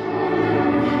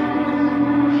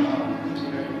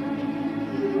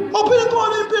 Open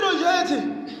God in Pino Jeti.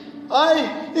 Aye,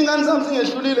 in something as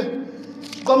you little.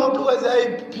 Come up to us,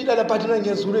 I Peter the partner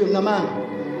against Uri Naman.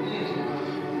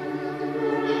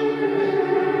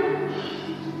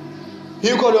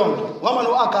 yikho leyo nto uhamba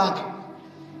no-Agagi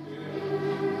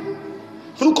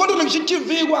funa ukhontrole ngisho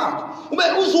i-TV kwakho ube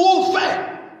uzufe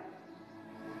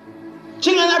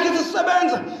njengani yakhe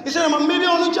isisebenza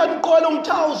isenamamiliyoni utshata uqole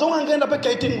umthawuzo ongangena lapha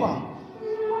egeyitini kwakho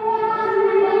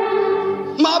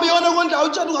mabe yona kondawo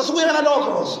utshata ungasukuyela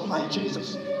lokho my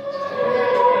Jesus.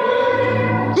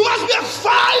 You must be a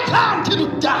fighter until you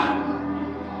die.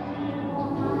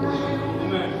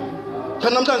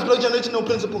 Can sometimes blow generation no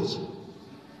principles.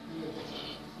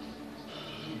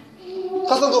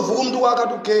 Kasa ngovuka umuntu wakhe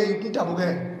athi okay intabuke.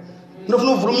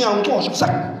 Nofuna uvula umnyango uxoshe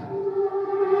busaka.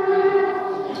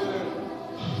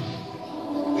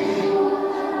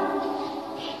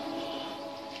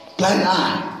 Blind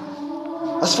eye.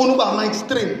 Asifuna uba ama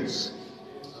extremes.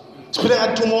 Siphile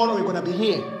ngathi tomorrow we're gonna be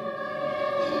here.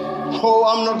 Oh,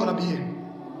 I'm not gonna be here.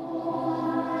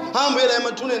 I'm here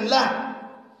emathuneni la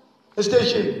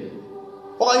estation.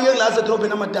 Okanye la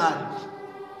sedrobheni amadala.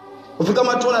 Ufika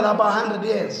amathuna lapha 100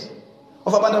 years.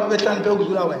 Of abantu ababehlani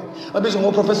phezulu wena. Babizwa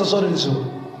ngoprofessor Sorenzo.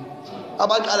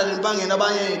 Abaqala lempangeni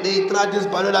abanye they trade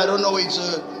isibhalwe I don't know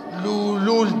it's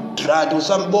Lul trade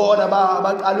usambona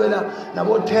abaqalwela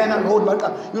nabo 10 road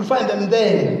baqa. You'll find them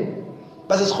there.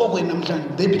 Base sikhogweni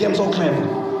namhlanje. They became so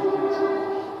clever.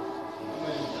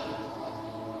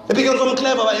 They became so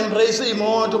clever by embracing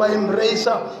imoto, by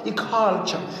embracing the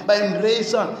culture, by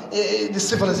embracing the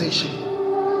civilization.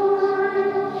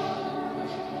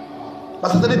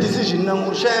 But the decision now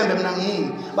ushembe mina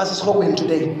ngini base sikhogweni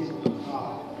today.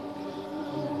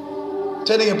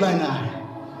 Turning a blind eye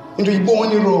into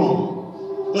ibone wrong.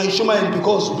 Ngayishumayeli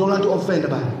because you don't want to offend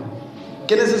abantu.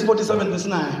 Genesis 47 verse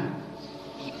 9.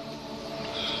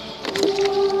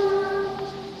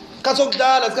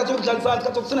 Katsokudlala, sikhatsokudlalisana,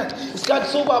 sikhatsokusinatha, isikhathi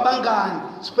sokuba abangani,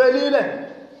 siphelile.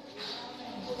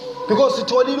 Because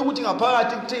sitholile ukuthi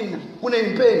ngaphakathi kuthina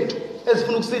kuneyimpendu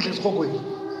ezifuna ukusidla esikhogweni.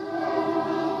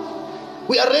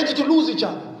 We are ready to lose each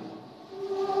other.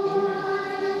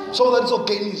 So that it's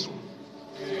okay.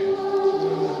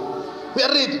 We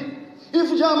are ready. If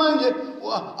manje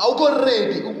awukho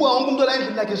ready ukuba wonke umuntu la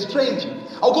endlini like a stranger,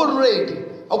 awukho ready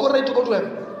to go to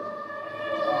heaven.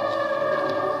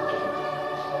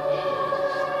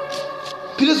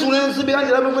 Phile sungene sibe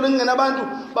kanje lapho kufanele ngene abantu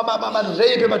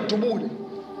ba-rape badubule.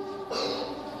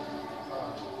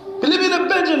 We live in a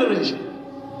bad generation.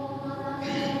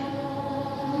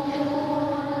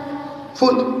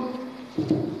 Food.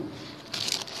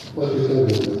 What you say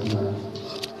is man.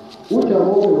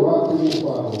 Ujabule wathi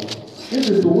umfaro.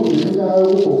 Izinto ziminyaka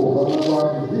yokugogoka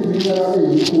kwabantu ziminyaka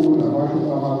eyikhulu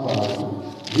namashumi amathathu.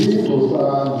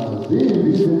 Zizosana, zimbi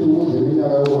izinto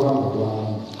ziminyaka yokuhamba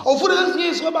kwabantu. Awufuna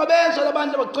lesiyiswe babenza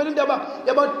labantu abagcwele into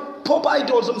yaba-pop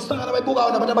idols umhlangana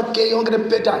bayibukayo nabantu abagay yonke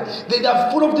lebhedayo. They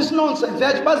are full of this nonsense. They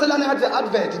are bazelana at the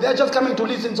advert. They are just coming to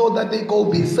listen so that they go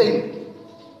be sane.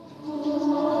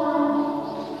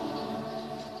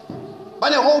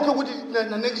 Bane hope ukuthi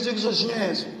na next week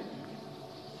kuzoshinyezwa.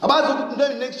 Abazi ukuthi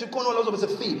into next week khona lozobe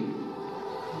sefile.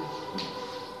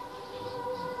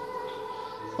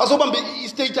 Bazobamba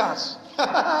i-status.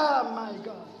 My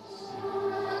God.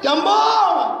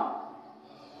 Yambonga.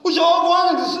 Ujehova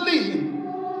wangisilile.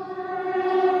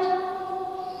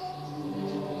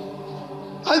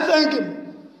 I thank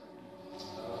him.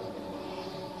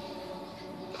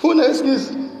 Funa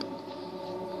isikisi.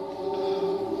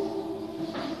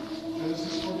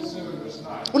 Genesis 47 verse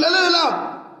 9. Ulalele lapho.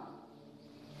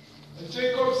 And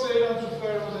Jacob said unto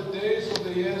Pharaoh, the days of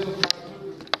the years of my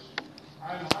pilgrimage, I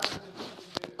am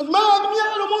 150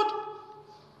 years.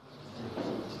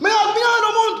 Mina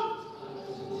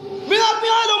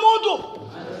lo muntu.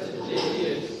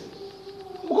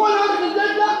 Ukona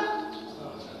ngizithetha.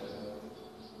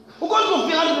 Ukona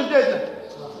ufika ngizithetha.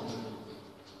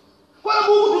 Kwala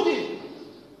buthi uthi.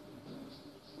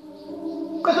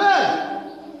 Kahle.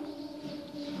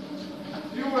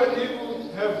 Few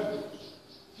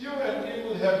and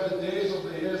evil have the days of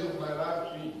the years of my life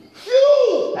been.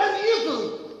 Few and evil.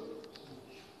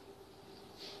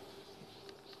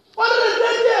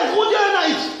 110 years, what do you know?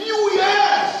 It's few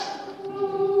years.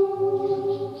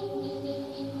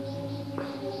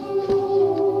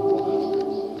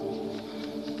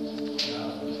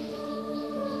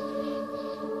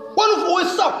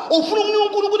 Awufuna ukunika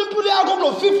uNkulunkulu impilo yakho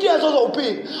kulo 50 years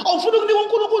ozowuphila. Awufuna ukunika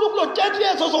uNkulunkulu kulo 30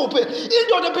 years ozowuphila.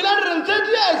 Indoda ephila 130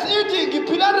 years ithi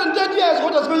ngiphila 130 years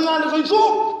kodwa sibencane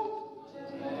soyisuka.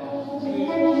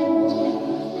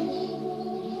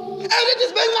 And it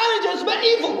is bencane nje sibe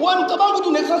evil. Wena ucabanga ukuthi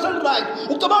unekusasa right.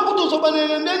 Ucabanga ukuthi uzoba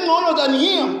nengcono than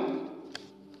him.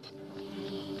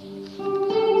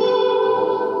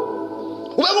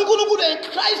 Ube uNkulunkulu a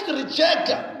Christ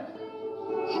rejecter.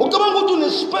 Ucabanga ukuthi une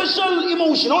special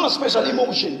emotion, not a special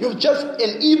emotion. You're just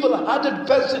an evil-hearted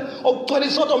person or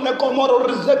Sodom and Gomorrah or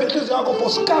reserving for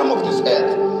scum of this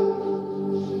earth.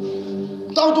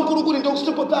 Without to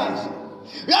sympathize.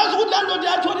 Because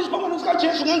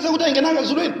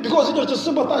it was just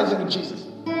sympathizing with Jesus.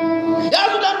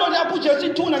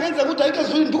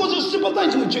 Because you're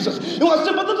sympathizing with Jesus. You are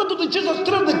sympathizing to Jesus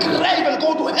through the grave and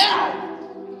go to hell.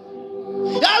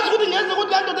 This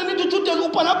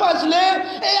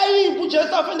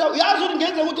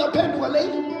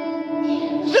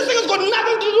thing has got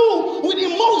nothing to do with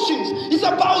emotions. It's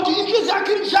about you.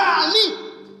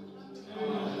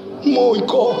 My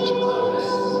God.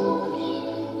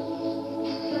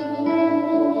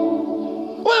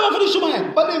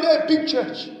 But in a big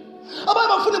church.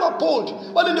 About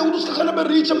bold. But in the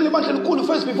reach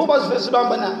first before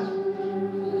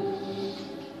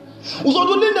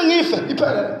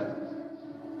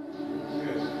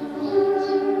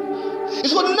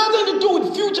it's got nothing to do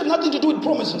with future, nothing to do with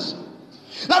promises,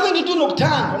 nothing to do with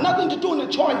time, nothing to do with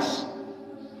a choice.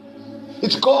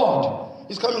 It's God.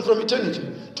 It's coming from eternity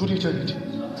to eternity.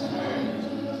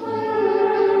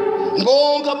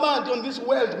 On this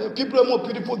world, where people are more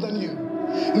beautiful than you.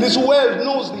 This world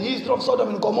knows the history of Sodom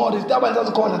and Gomorrah. It's that one's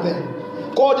corner there.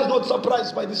 God is not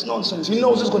surprised by this nonsense. He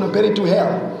knows it's going to bury it to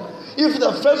hell. If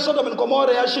the first Sodom and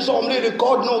Gomorrah,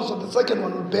 God knows that the second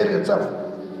one will bury itself.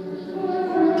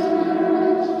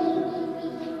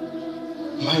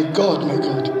 My God, my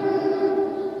God.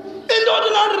 In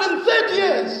 130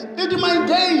 years, my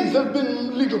days have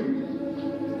been little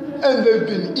and they've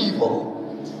been evil.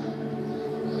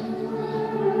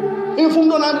 In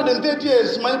 130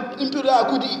 years, my imperial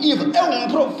could be evil. A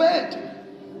prophet.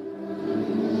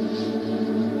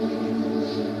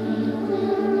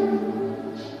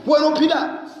 When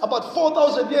Peter, about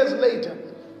 4,000 years later,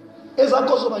 is a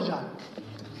Kosovajan.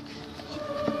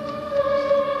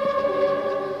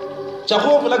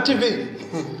 Jehovah like TV.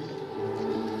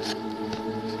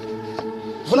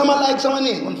 If you like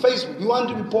someone on Facebook, you want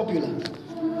to be popular.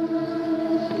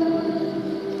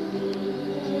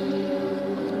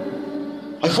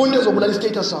 My phone is over the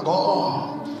status.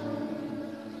 Oh,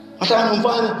 I can't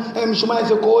find I'm sure it's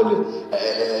a call,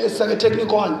 it's a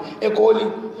technical, a call,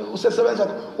 usesebenza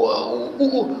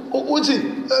uthi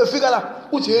fika la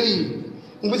uthi hey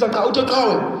ngibisa cha uthi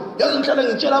qhawe yazi ngihlala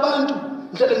ngitshela abantu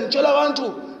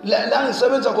la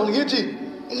ngisebenza khona ngithi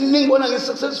ningibona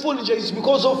ngi-successful nje is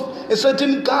because of a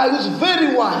certain guy who's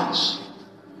very wise.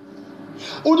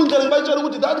 Uthi ngicela ngibatshela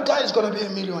ukuthi that guy is going to be a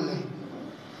millionaire.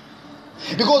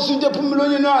 Because into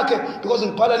ephumulweni wakhe because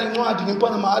ngibhala lencwadi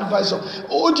ngipana ama-advice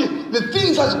uthi the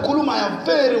things azikhuluma are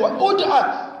very wise. Uthi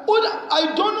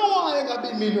I don't know why I can be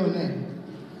a millionaire.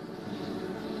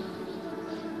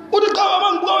 Uthi cha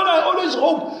abangibona I always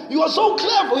hope you are so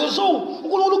clever, you're so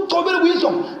uNkulunkulu ukugcobela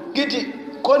wisdom. Ngithi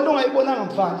khona ongayibonanga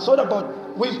mfana, it's all about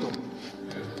wisdom.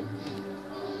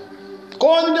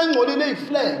 Khona into engcolile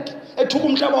eyiflag ethuka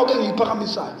umhlaba wonke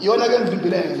engiyiphakamisayo iyona ke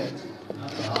engivimbileyo le.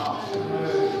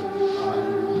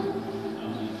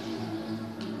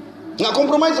 Now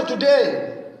compromise today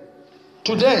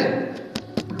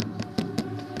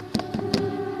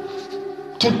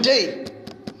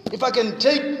if I can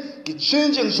take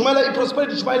change and shumela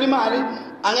prosperity shumela imali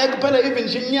angeke kuphela even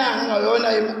inyanga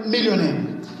ngayona millionaire.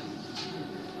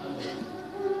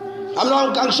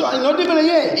 I'm sure not even a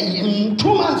year, in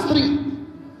 2 months, 3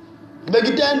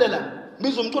 begitendela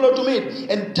bizo umculo othumile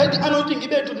and take the anointing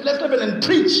ibe to the next level and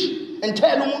preach and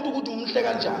tell umuntu ukuthi umhle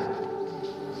kanjani.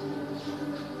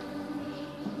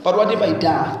 But what if I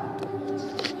die?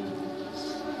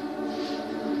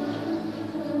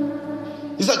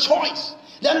 It's a choice.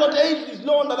 Then not age is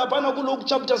long that lapana kulok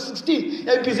chapter 16.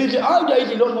 Yayiphizile awuya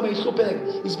idli long ngoba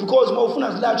ihlupheka. It's because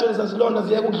mawufuna zilatsho lezazilonda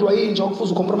ziya kudliwa inja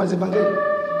ukufuza ucompromise evangeli.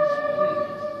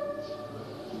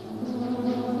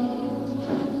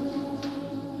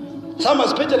 Some are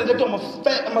speculating on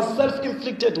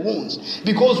self-inflicted wounds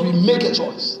because we make a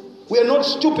choice. We are not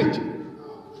stupid.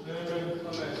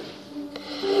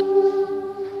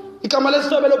 I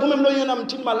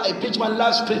preach my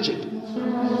last preaching.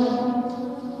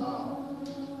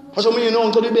 That's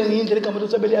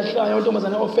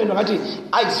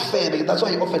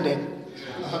why he offered them.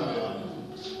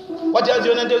 What else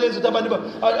you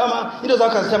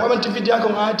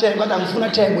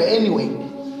anyway?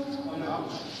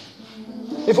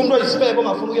 If I'm not spare, I'm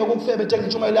going to go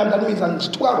to my lamb. That means I'm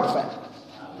too out of fact.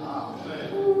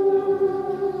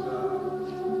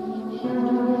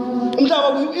 If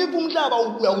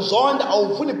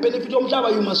benefit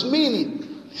you must mean it.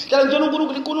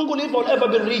 Will ever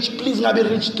be rich. Please not be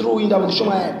rich through in the show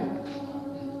my head.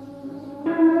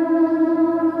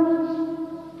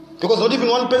 Because not even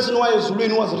one person who was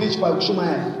rich by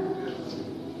Kushumayela.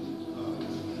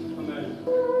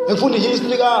 Ngifunda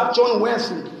history ka John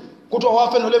Wesley kuthiwa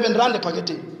wafe no11 rand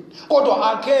ephaketheni.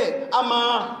 Kodwa akhe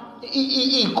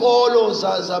ikolo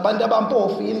zabantu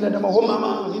abampofu inland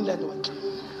amahoma inland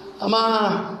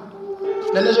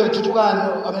lenezo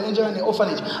ethuthukano abanenjengane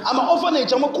orphanage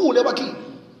orphanage amakhulu ebakhini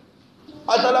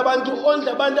adlala abantu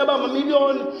ondla abantu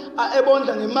abamamiliyoni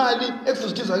ebondla ngemali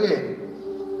ekuzithiza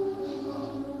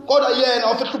kodwa yena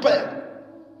wafihlupheka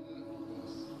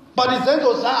but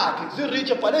izenzo zakhe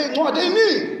zirich ebhale incwadi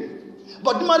eyiningi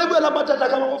but imali ebuyela bathatha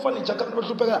kama orphanage akabantu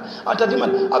bahlupheka athatha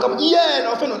imali yena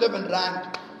wafe no11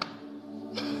 rand.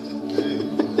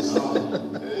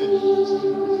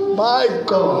 My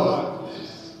God.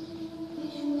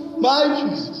 My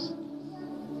Jesus.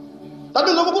 That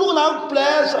means uNkulunkulu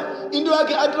akublessa into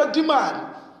yakhe attract imali.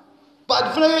 But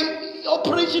funeka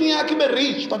operation yakhe ibe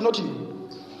rich but not you.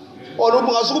 Or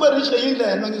ungasuka ube rich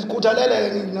ngeyindlela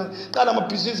ngizikhuthalele ngicala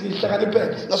amabhizinisi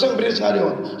ngihlakaniphele ngase ngi rich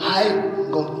ngaleyo. Hayi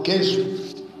ngongezwe.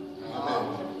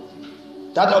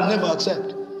 That I'll never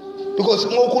accept. Because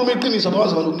ngokhuluma iqiniso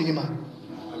abawazi abantu ukunika imali.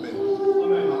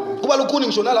 Kuba lukhuni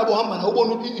ngisho nalabo hamba na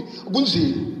ubona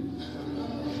kunzima.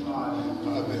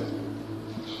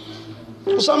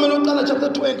 Usamuel uqala chapter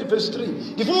 20 verse 3.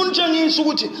 Ngifuna unitshengise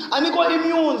ukuthi anikho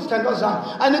immune sithandwa zami.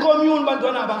 Anikho immune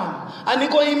bantwana bami.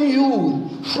 Anikho immune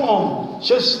from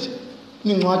just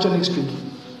ningcwatsho next week.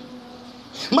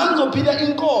 Manje uzophila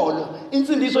inkolo,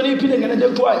 insindiso niyiphile ngento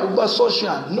ekuthiwa ukuba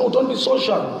social. No, don't be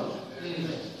social.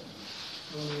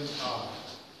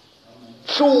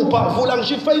 Hlupha vula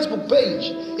ngisho Facebook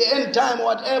page end time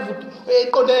whatever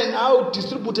eqondene nawe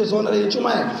distribute zona le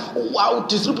ntshumayelo wow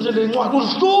distribute le ncwadi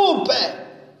uhluphe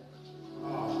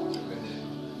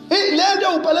lento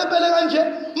ubhelepele kanje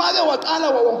make waqala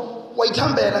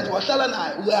wayithambela nje wahlala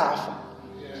naye uyafa.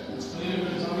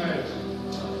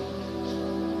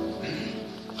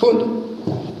 Funda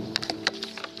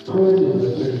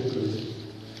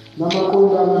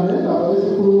namakongana nendaba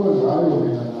esikhuluma ngayo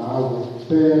mina nawe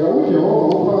phela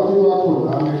uJehova uphakathi kwakho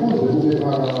nami kuze kube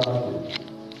phakathi.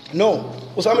 No,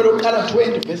 uSamuel uqala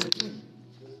 20 verse 3.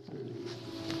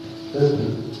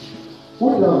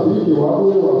 uDavide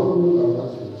wabuye wafuna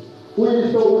wathi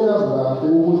uyihlo uyazazi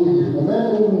ukuthi ngivumele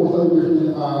umusa emehlweni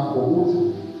akho ukuthi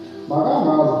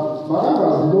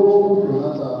makangazi lokhu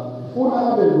uJonathani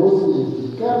ufuna abe nosizi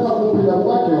kepha kuphila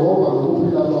kukaJehova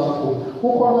nokuphila kwakho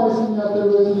kukhona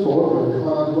isinyathelo esisodwa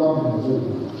phakathi kwami nowe.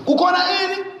 Kukhona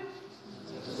ini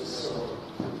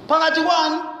phakathi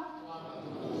kwani?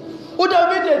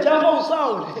 uDavide ejaha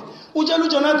uSaul utshela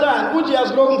uJonathani uthi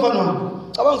yazi lokho mfana wami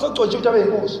cabanga ngisagcotshe ukuthi abe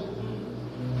inkosi.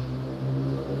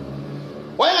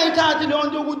 Wayengayithathi leyo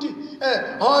nto ukuthi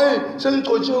hayi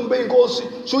sengigcotshiwe ngibe inkosi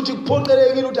shuthi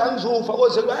kuphoqelekile ukuthi angizofa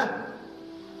koze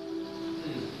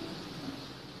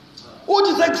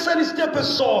uthi sekusela istep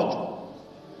esisodwa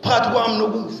phakathi kwami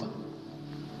nokufa.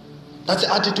 That's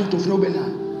the attitude of ube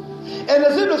nayo. And the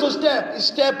simplest of step is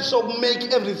steps of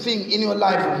make everything in your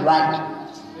life right.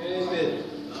 Amen.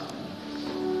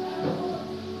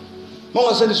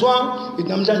 Mongasendiswa ithi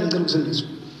namhlanje ngicela ukusendiswa.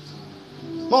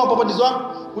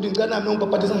 Mongapapatizwa uthi ngicela nami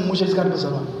ngipapatisa ngimushe isikhathi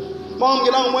bezalwane.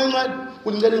 Mongamkelanga umoya encane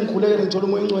uthi ngicela ngikhulekele ngithola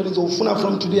umoya engcwele ngizofuna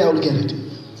from today I will get it.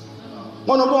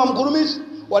 Mona umuntu ngamkhulumisa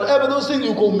whatever those things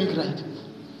you go make right.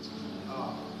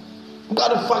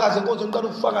 Uqala ufakaze inkonzo uqala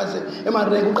ufakaze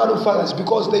emareke uqala ufakaze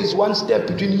because there is one step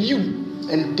between you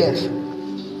and death.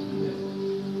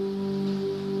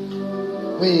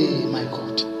 Way my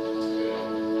God.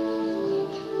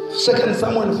 2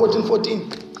 Samuel 14:14.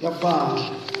 Yabhanga.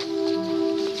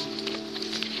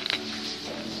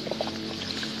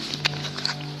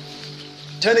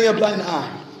 Turning a blind eye.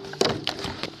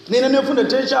 Nina nifunda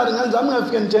tertiary ngizama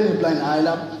ngafika ngithene blind eye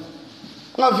lapho.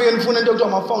 Ngafike ngifuna into ekuthiwa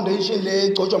ama foundation le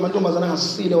egcotshwa amantombazana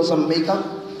ngasile or some makeup.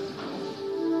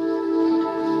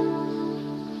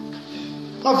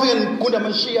 Ngafike ngigunda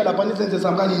amashiya lapha nisenze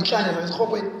sami kanye inhlanya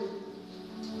zasihopweni.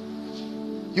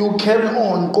 You carry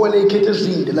on qole ikhethe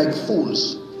ezinde like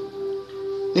fools.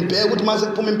 Nibheke ukuthi mase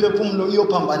kuphuma imphefumulo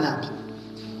iyophambana phi.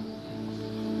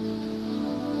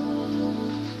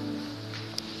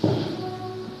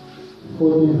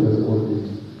 Futhi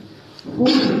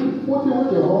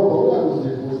uJehova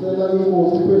uyakuzivusela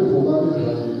inkosi phezu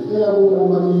kuka-Israyeli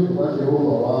eyakuma indlu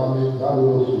kaJehova wami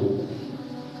ngalolo suku.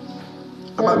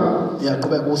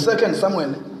 Yaqhubeka ku-2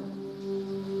 Samuel.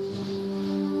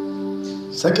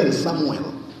 2 Samuel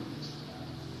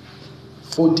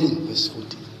 14 verse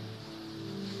 14.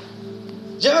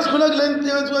 Njengoba sikhuluma kule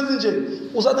nto nje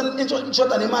usathana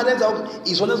inshoda nemali enza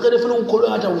isona sikade ufuna ukukholwa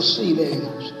ngathi awusile yena.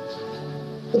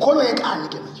 Ukholwa ngenkani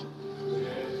ke manje.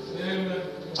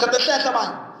 sikhathi ehlehla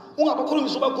abanye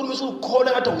ungabakhulumisa ubakhulumisa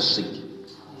ukukhola ngathi awusiki,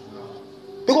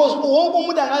 because wonke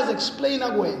umuntu angazi explain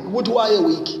kuwena ukuthi why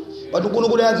weak, but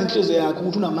uNkulunkulu uyazi inhliziyo yakho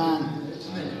ukuthi unamandla.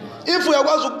 If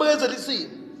uyakwazi ukubekezela isimo,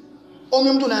 omunye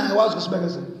umuntu naye akwazi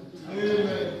ukusibekezela.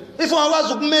 If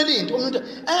ungakwazi ukumela into, omunye umuntu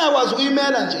engakwazi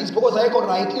ukuyimela nje, it's because ayikho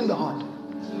right in the heart.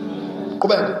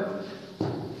 Qhubeka.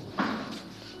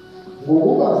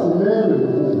 Ngokuba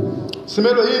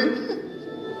Simelo yini?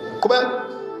 Qhubeka.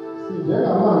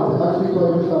 Sinjengamanzi achithwa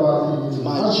emhlabathini,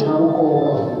 Manje.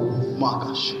 anginakuqoka.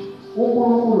 Makash.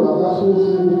 uNkulunkulu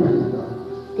akasusi ukuphila,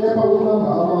 kepha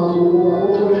uqamba amazwi ukuba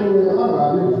oqoqiwe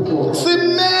angabi ngumqoka.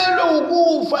 Simelo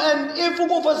ukufa, and if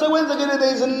ukufa sekwenzekile,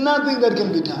 there is nothing that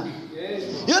can be done.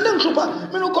 Yonke ngihlupha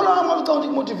mina ukholwa ngama account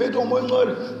motivate umoya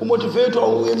ngcwele, umotivate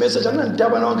uyemessage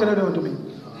anginandaba nonke leyo nto mina.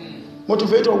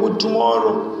 Motivate ukuthi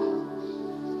tomorrow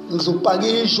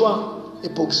ngizopakishwa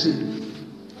eboxini.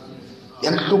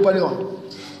 Yangihlupha leyo nto.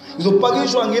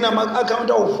 Ngizopakishwa ngina ama account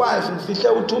awu5 ngifihle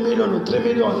u2 million no3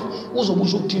 million,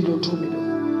 uzobusha ukuthini lo2 million.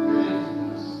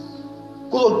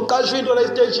 Kuzoqashwa into la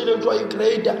stage le kuthiwa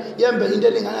igrader yembe into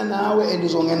elingana nawe and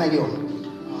uzongena kuyona.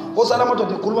 Osala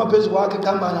amadoda ekhuluma phezulu kwakhe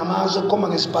ekhamba namazwi ekhoma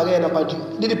ngesibhakela, but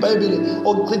leli iBhayibheli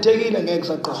okuchithekile ngeke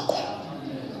saqoqwa.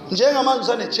 Njengamanje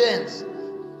usane chance.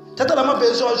 Thatha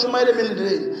lamavesi owashumayela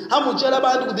emindeleni. Hamba utshela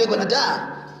abantu ukuthi bekhona da.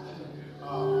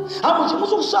 Hamba uthi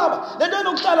uzokusaba. Lento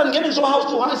enokuhlala ngene ngisho house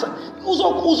to house.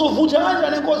 Uzovutha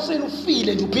kanjani enkosini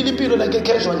ufile nje uphila impilo like a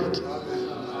casualty.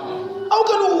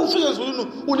 Awukani ufike ezulwini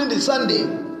ulinde Sunday.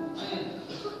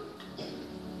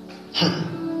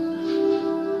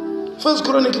 1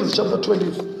 Chronicles chapter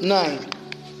 29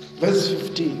 verse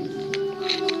 15.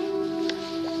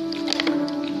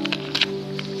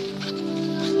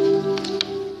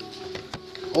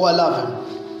 Oh, I love him.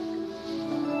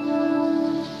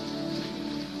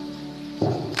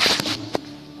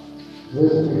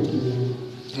 Verse 15.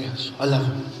 Yes, I love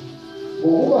him.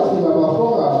 Ngokuba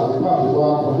singabafokazi phambi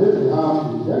kwakho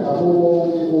nezihambi njengabo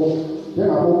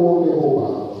bonke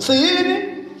obaba. Siyini?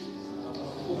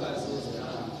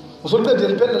 Usuqedile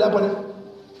liphela lapho ne?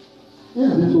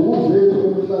 Izinsuku zethu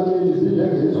emhlabeni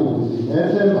zinjengensuku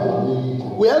nethemba alikho.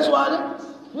 Uyazwana?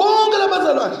 Bonke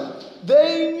labazalwane,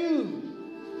 they knew.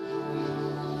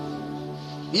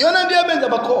 Yona nto yabenza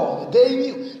bakhona, they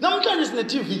knew. Namhlanje sine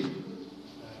TV.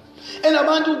 And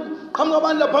abantu qhamuka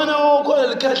abantu laphana okhona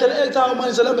likhahle ekthayo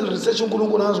manje selabel research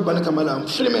uNkulunkulu azobana igama lami,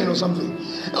 Freeman or something.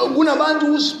 Kunabantu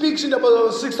who speaks in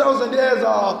about 6,000 years,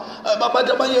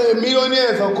 babantu abanye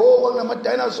millionaires akho kunama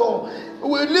dinosaur.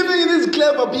 We're living in these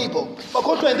clever people.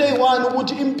 Bakhohlwa into eyi-1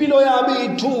 ukuthi impilo yabo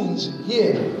iyithunzi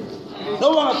here.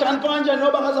 Noba ngahlani panja,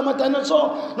 noba ngazi ama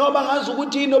dinosaur, noba ngazi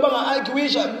ukuthi noba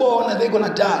nga-argue bona they're gonna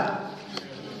die.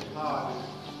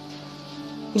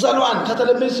 Mzalwane, thatha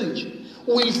le message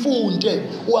uyifunde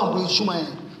uhambe uyishumayela.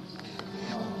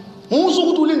 Musu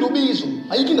ukuthi ulinda ubizo,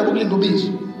 ayikho indaba yokulinda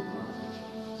ubizo.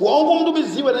 Wonke umuntu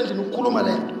ubiziwe le ndlela ukukhuluma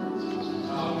le nto.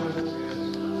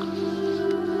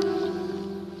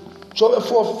 Job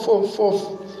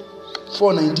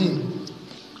 4:19.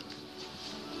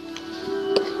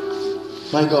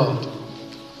 My God.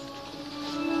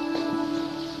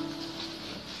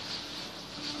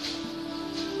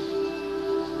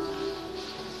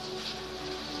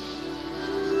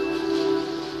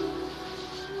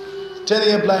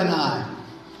 Turning a blind eye.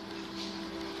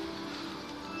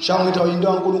 Shanga ngithi into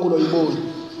kaNkulunkulu uyibona.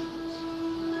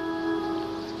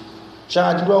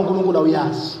 Shanga into kaNkulunkulu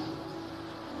uyazi.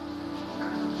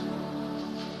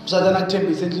 Usathana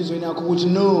akuthembisa enhlizweni yakho ukuthi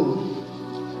no.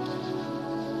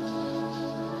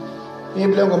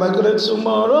 Ible ngoba ikhole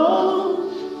tomorrow.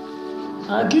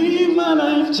 I give my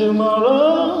life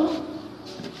tomorrow.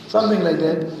 Something like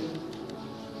that.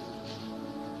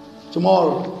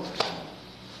 Tomorrow.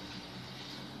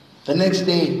 The next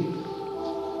day.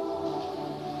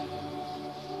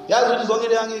 Yazi ukuthi zonke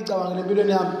le ngicabanga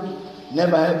lempilweni yami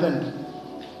never happened.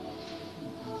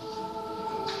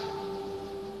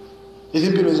 This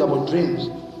impilo is about dreams.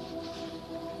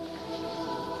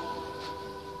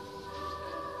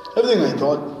 Everything I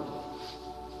thought,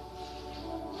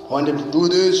 I wanted to do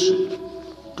this.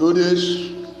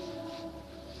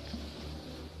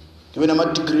 Given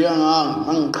a degree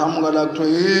angiqhamuka la kuthiwa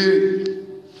hey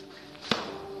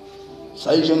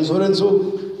sayitsho so and so.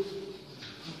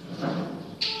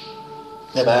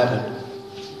 Never happened.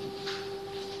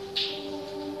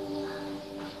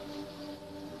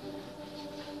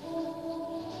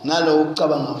 Nalo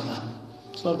ucabanga wona.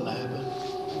 It's not gonna happen.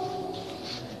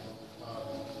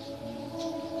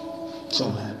 So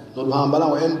man, uhamba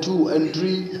la N2, N3,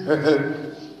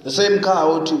 the same car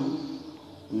O2.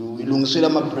 Uyilungisela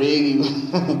ama brake.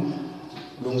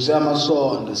 Lungise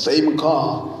amasondo, same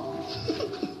car.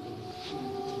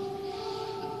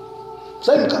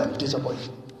 Same car,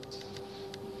 disappointing.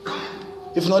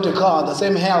 If not a car, the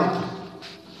same health.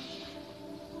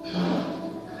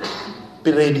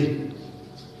 Be ready.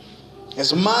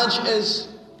 As much as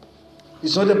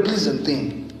it's not a pleasant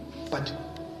thing, but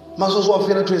must also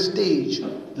feel to a stage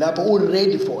like all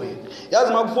ready for it. I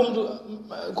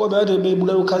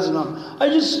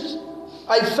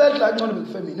felt like not a big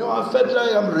family. No, I felt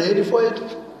like I'm ready for it.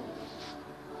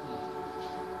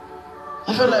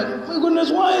 I felt like, my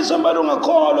goodness, why is somebody on a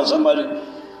call or somebody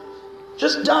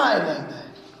just die like that?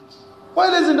 Why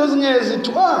doesn't it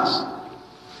to us?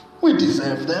 We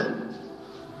deserve them.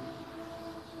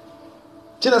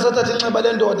 There is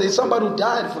somebody who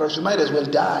died for us, we might as well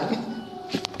die.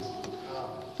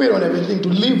 We don't have anything to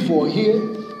live for here.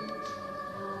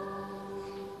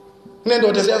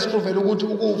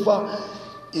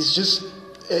 It's just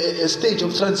a stage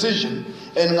of transition.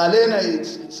 And Ngalena,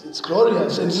 it's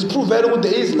glorious. And it's proven that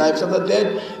there is life after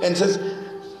death. And says,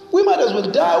 we might as well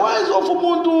die. Why is all for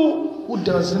Muntu who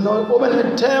doesn't know?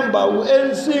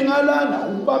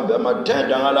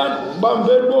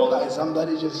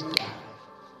 Somebody just died.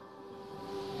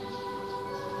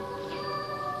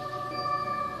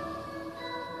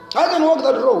 I can walk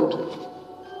that road.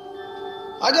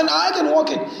 I can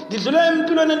walk it.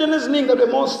 The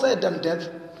more sad than death.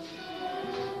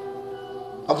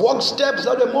 I've walked steps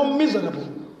that are more miserable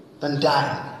than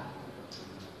dying.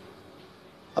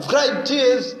 I've cried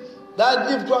tears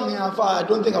that if I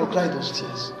don't think I'll cry those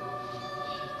tears.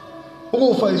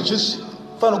 Ufa is just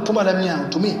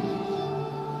to me.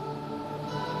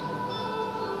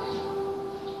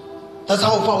 That's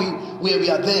how far we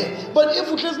are there. But if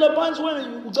we close the pants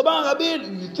when you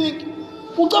think,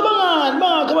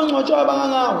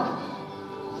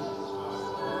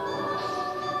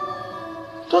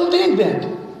 don't think that.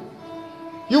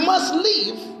 You must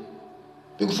live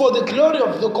before the glory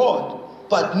of the God,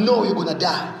 but know you're going to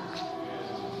die.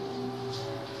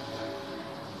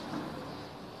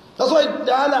 That's why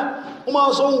Dala, if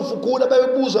so, what are you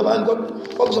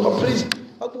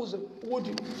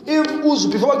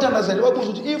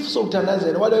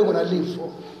going to live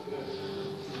for?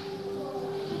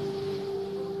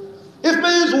 If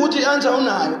maybe answer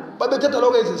unayo, but better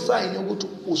longer is a sign you go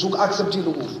accept it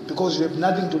because you have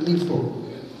nothing to live for.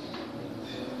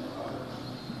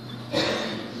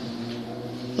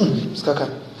 Skaka.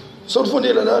 So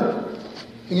ufundile la.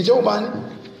 Ngitshe ubani?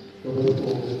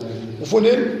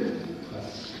 Ufundile?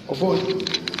 Ufundi.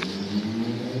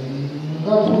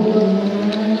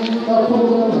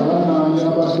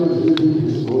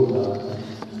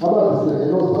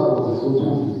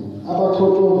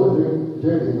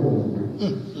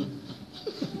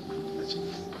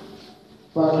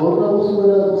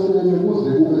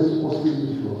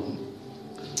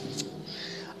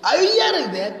 Are you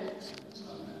hearing that?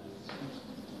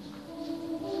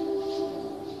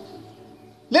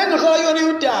 Lento khayona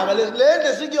udaba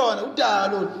lento sikuyona udaba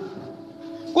lo.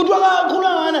 Kuthiwa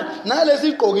kakhulana nalesi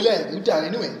igqokileyo udaba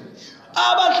anyway.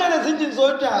 Abahlele izindini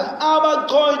zodaba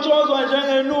abaqhotshozwa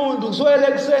njengenundu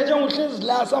kuswele kusenthe njengohlezi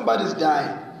la somebody's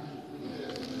dying.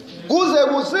 Kuze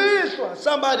kusihlwa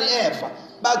somebody efa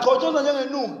baqhotshozwa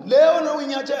njengenundu leyo no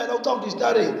unyathela ucount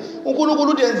history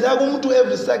uNkulunkulu udenzeka kumuntu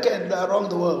every second around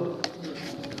the world.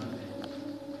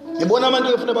 Ngibona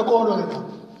abantu befuna bakholwa ke lapho.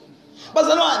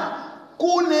 Bazalwane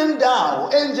kunendawo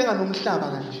enjenganomhlaba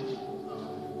kanje.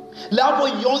 Lapho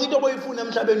yonke into oboyifuna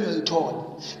emhlabeni uyayithola.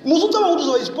 Musucaba ukuthi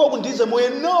uzoyispoke ndize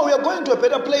moyeni. No, we are going to a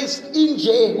better place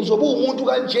inje uzoba umuntu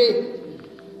kanje.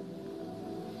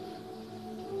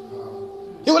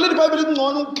 Yolele iBhayibheli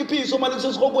ingcono ukukhiphisa uma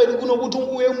lisesihokweni kunokuthi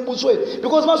uye embusweni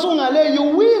because masungale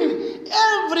you will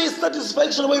every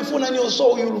satisfaction oboyifuna in your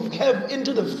soul you will have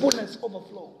into the fullness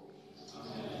overflow.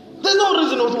 There's no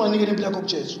reason ukuthi unganikele impilo yakho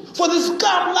kuJesu. For this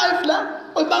scam life la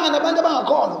oyibanga nabantu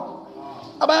abangakholwa.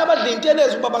 Abanye abadla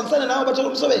intendezo ubabangisana nawe bathola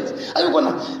umsebenzi.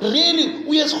 Ayikona really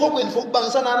uye esihokweni for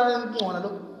ukubangisana nengcona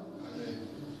lo.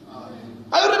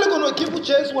 Are you really going to keep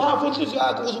uJesu half inhliziyo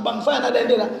yakho ukuze ubangisana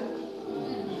nalento la?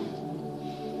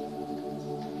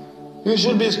 You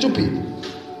should be stupid.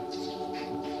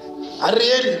 I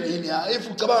really, if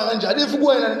ucabanga kanjani, if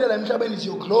kuwena lento la emhlabeni is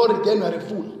your glory, then you are a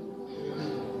fool.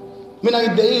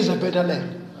 Mina there is a better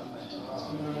land.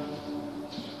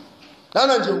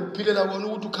 Lana nje uphilela kona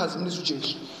ukuthi ukhazimlisa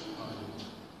uJesu.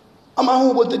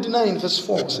 Amahubo 39 verse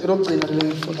 4 elogcina le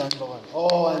ngifunda ngalo.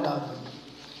 Oh, I love it.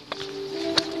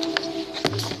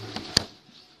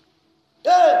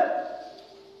 Hey!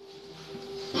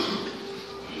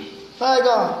 My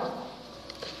God.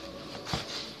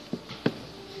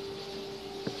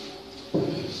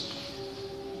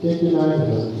 39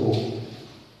 verse 4.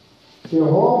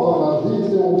 Jehova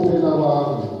mazise ukuphela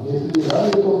kwami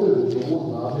nesilinganiso sezinsuku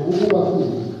zami ukuba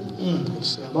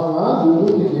size. Bangazi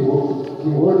ukuthi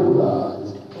ngiwedlulayo.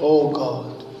 Oh God.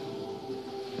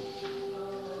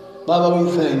 Baba, we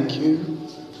thank you.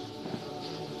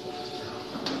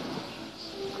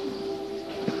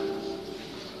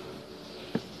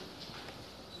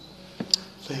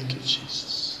 Thank you,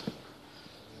 Jesus.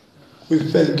 We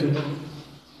thank you, Lord.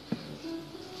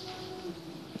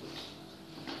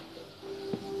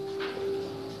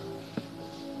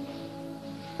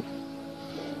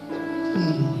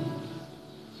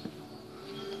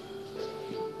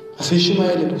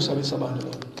 Asishumayele ukusabisa abantu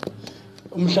lo.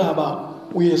 Umhlaba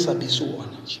uyesabisa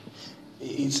wona nje.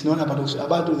 It's not about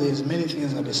abantu, there's many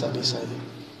things ngabesabisa le.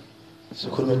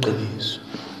 Sikhuluma iqiniso.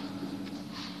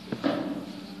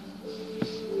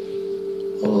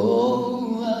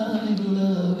 Oh, I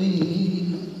love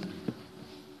you.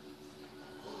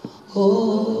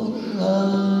 Oh, I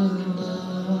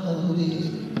love you.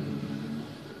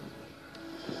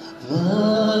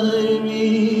 My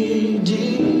Redeemer.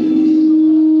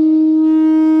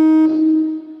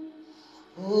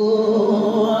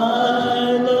 Oh, I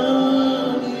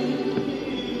love you.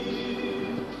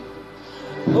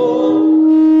 Oh,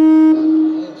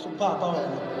 yes, Papa.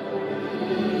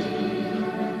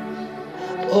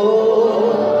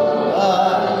 Oh, I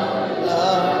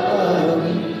love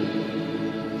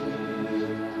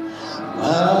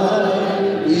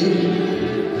you.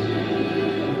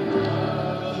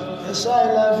 Yes, I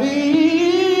love you.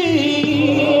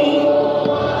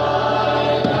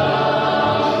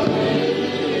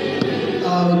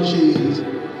 Oh, Jesus.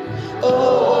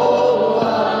 Oh,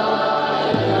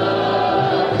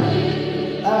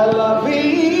 I love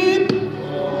you.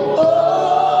 Oh,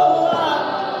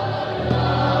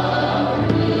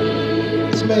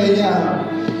 it's me, yeah.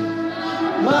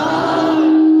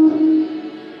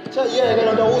 Yeah,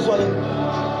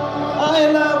 I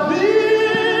love you.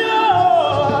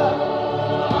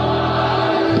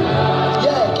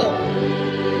 Yeah, okay.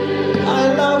 I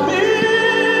love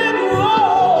him. Oh,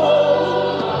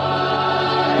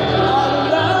 I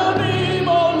love him,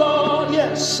 oh Lord.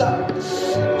 Yes. Oh,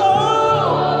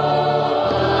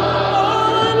 I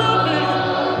love him.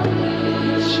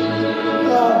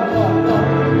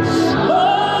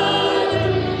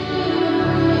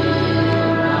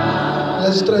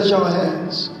 Let's stretch our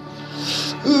hands.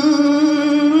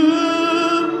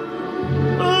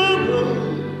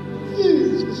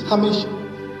 Jesus. Hamish.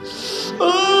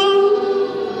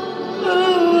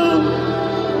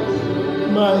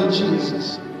 My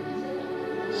Jesus.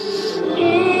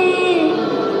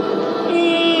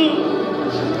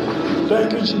 Thank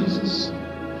you, Jesus.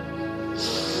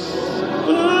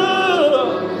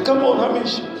 Come on,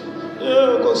 Hamish.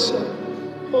 Yeah, go sir.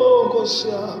 Oh, go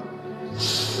sir.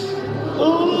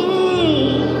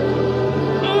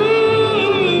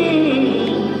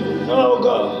 Oh,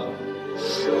 God.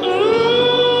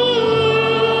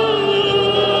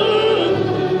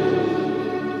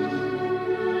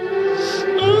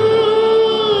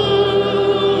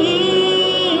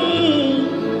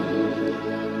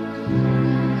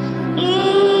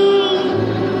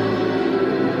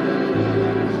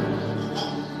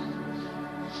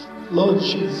 Lord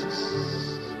Jesus.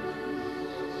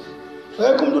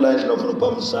 Akekho umuntu la endlini ofuna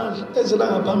ukuphampa isandla ezela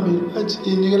ngaphambili athi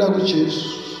inikela kuJesu.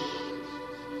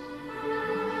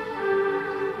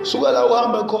 Suka la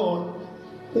uhamba khona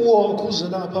uwokho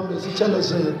uzela ngaphambili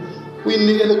sithandazela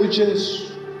uyinikele kuJesu.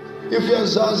 If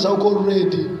uyazazi awukho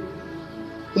ready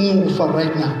umufa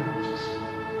right now.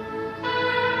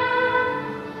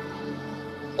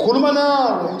 Khuluma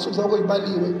nawe insuku zakho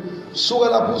ibaliwe. Suka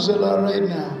lapho uzela right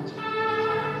now.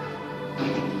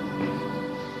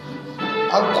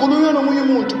 Akukhulunywa nomunye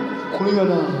umuntu, khulunywa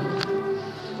nawe.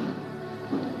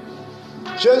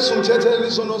 Jesu ngithethele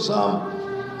isono sami.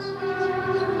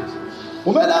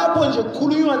 Uma lapho nje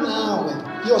kukhulunywa nawe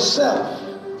yourself.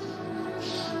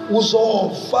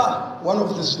 Uzofa one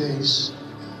of these days.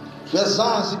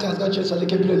 Uyazazi ikhanda kaJesu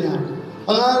alikho empilweni yakho.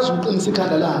 Angazi uqinisa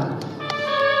ikhanda lami.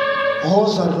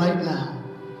 Hoza right now.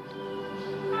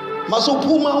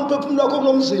 Masuphuma umphefumulo wakho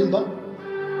kulo mzimba.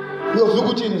 Uyofika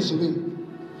uthini esibini.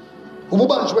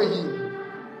 Ububanjwe yini?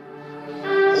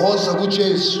 Hoza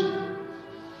kuJesu.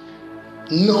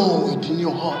 Know it in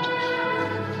your heart.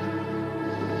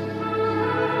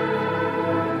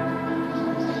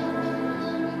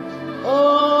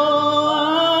 Oh,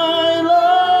 I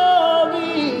love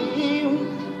you.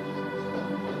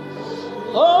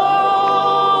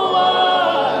 Oh,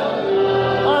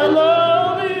 I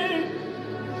love you.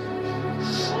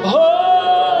 Oh,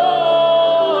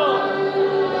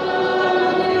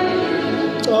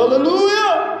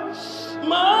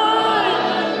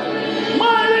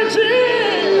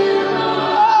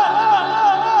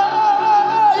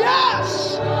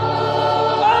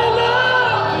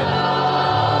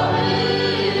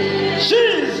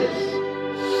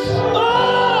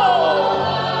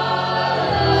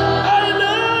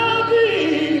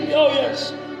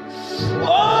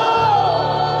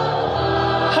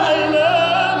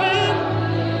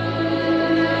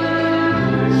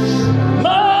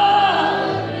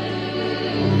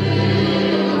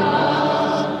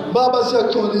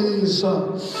 siyaxolisa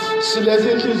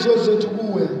silethe inhliziyo zethu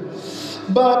kuwe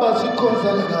Baba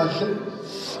sikhonzana kahle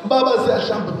Baba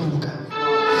siyahlambuluka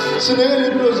sinikele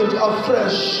impilo zethu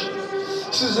afresh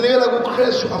sizinikela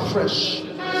kuKristu afresh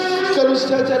sicela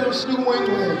usithathele usinike umoya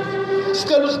ingcwele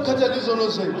sicela usithathele izono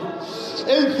zethu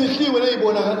ezifihliwe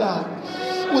nezibonakalayo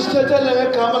usithathele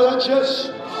ngegama likaJesu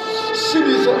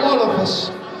sindise all of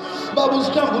us Baba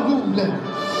usihlambulule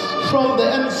from the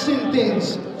unseen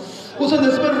things so that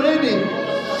we're ready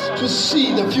to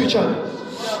see the future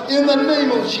in the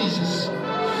name of Jesus.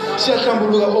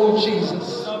 Siyahlambuluka, oh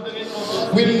Jesus,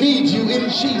 we need you in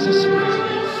Jesus' name.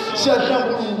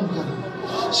 Siyahlambuluka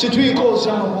sithi inkosi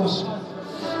yamakhosi,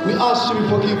 we ask to be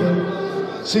forgiven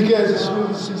sigeze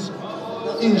silungisise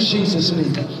in Jesus'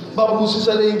 name. Baba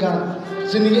busisa le ngane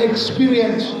zinike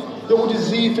experience yokuthi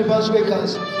zife phansi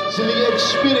kwegazi, zinike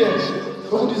experience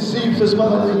yokuthi zife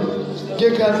sibabaleki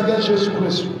ngegazi likaJesu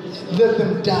Kristu. Let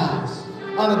them die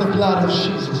under the blood of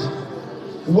Jesus.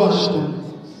 Wash them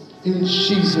in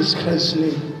Jesus Christ's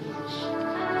name.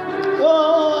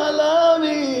 Oh, I love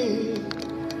you.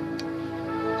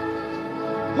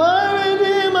 My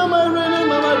Redeemer, my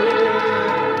Redeemer, my Redeemer.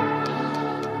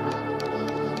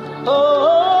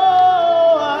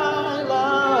 Oh, I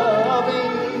love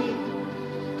you.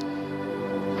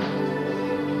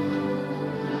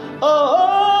 Oh,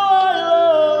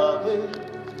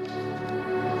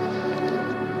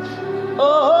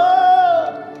 oh,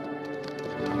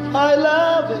 I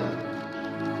love it.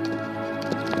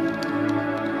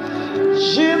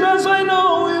 Jesus, I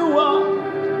know you are.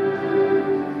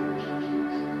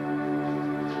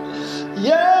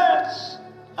 Yes,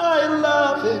 I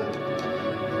love it.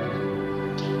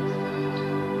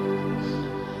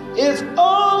 It's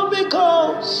all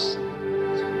because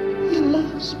He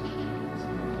loves me.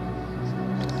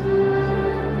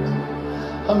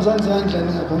 Amzanzandla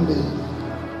ningaphambili.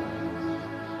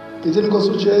 Ngithini Nkosi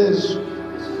uJesu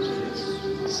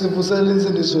sivusele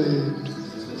insindiso yethu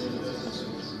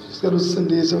sicela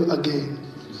usindise again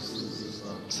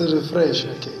refresh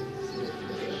again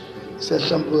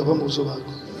siyahlambuluka phambi kobuso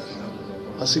bakho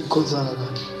asikukhonzanga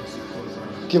kahle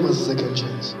give us a second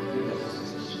chance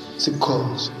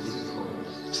sikukhonze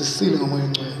sisile ngomoya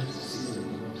ongcwele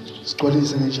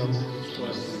sigcwalise ngenjabulo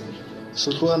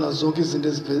sohlukana zonke izinto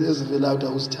ezivelayo ukuthi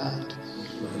awuzithandi.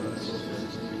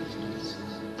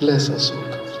 Bless us, O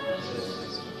God.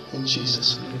 In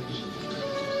Jesus' name.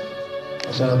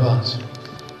 Ahlala phansi.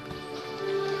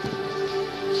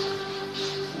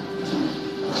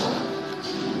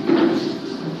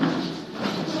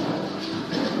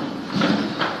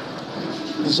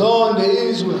 Zonke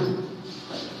izwe.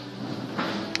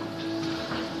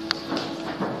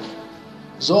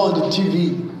 Zonke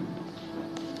TV.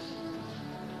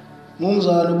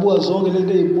 Mumzana buka zonke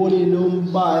lento ezibonile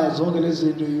umbaya zonke lezi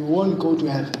zinto, you won't go to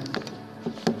heaven.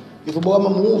 If you buka a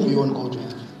movie, you won't go to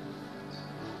heaven.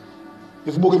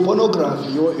 If you buka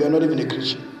pornography, you are not even a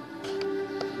Christian.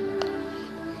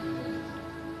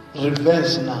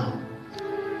 Reverse now.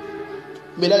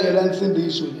 Belakela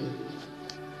nsindiso le.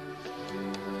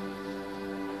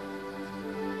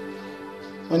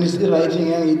 When it's writing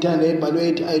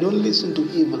ngiyithanda I don't listen to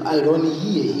evil, I don't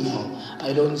hear evil,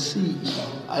 I don't see evil,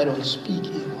 I don't speak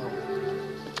evil.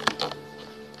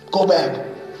 Go back.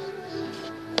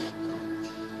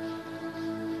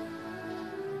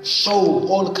 Show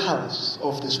all colors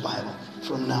of this Bible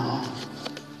from now on.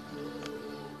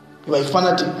 You are a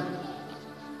fanatic.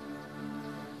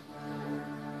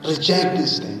 Reject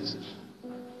these things.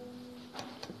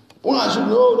 Ungasho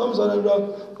no lomzana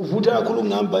uvutha kakhulu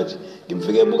ngami but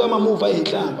ngimfike ebuka ama-movie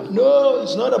ayihlamba. No,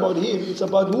 it's not about him, it's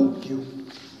about who? You.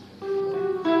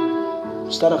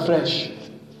 Start afresh.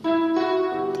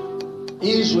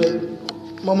 Izwe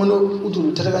mama no uthi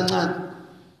uthatha kancane.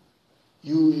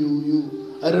 You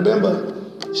I remember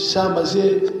sihamba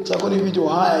sakhona ivideo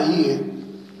higher here.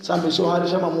 Sihamba so hard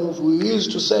ama-movie. We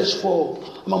used to search for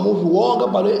ama-movie wonke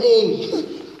abhalwe A.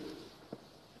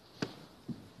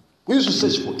 We used to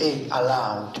search for A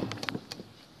aloud.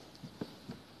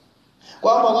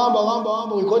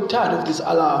 We got tired of this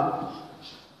aloud.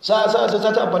 So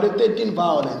about 13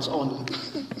 violence only.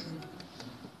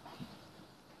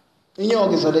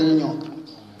 Inyoka is a inyoka.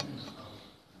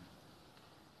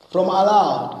 From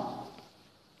aloud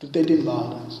to 13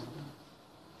 violence.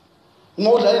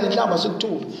 Why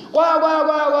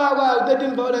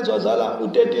 13 violence was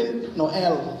allowed? 13 no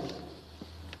L.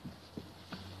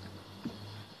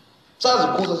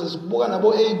 Sazibuza sesibuka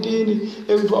nabo 18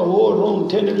 ekuthiwa ho wrong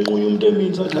 10 enqunya umuntu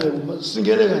emini sadlayo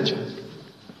singene kanjani.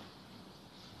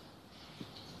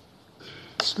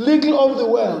 Little of the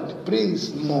world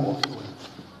brings more of the world.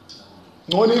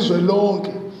 Ngone izwe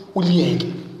lonke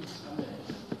uliyeke.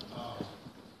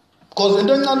 Because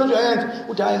into encane uthi uyayenza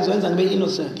uthi hayi ngizoyenza ngibe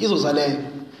innocent izozaleyo.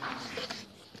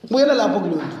 Buyela lapho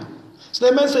kulo.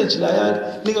 Sine message la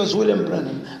ya Nicholas William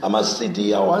Branham ama CD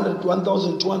ya 100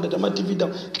 1200 ama DVD.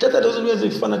 Kuthatha lezo zinto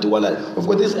ezifana ti wala. We've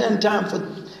got this end time for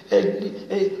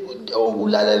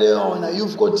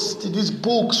you've got these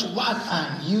books. What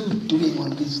are you doing on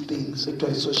these things?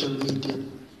 Sector social media.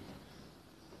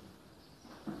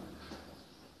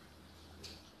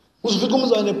 Uzifika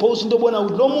umzane post into obona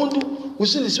ukuthi lo muntu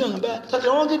usindisiwe ngempela. Thatha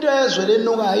yonke into ayezwe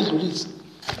lenoka ayidlulisa.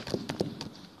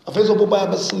 Afezo bobaya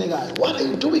basinekayo. What are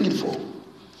you doing it for?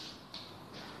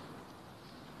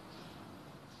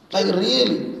 Like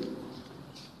really?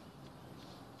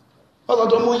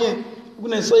 Bazathi omunye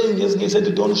kunesaying ngezinye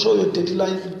said don't show your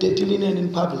dirty linen in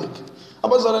public.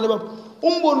 Abazalwane babo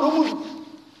umbono lo muntu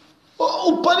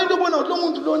ubhale into obona lo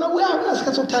muntu lona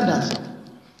uyasikhathi sokuthandaza.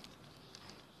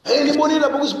 Hey ngibonile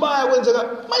lapho kusibaya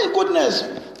kwenzeka. My goodness.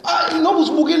 Noba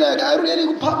usibukile I really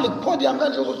ku public podium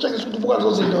kanje uzotshengisa ukuthi ubuka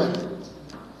lezo zinto.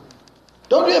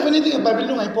 Don't you have anything in Bible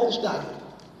ungayipost that?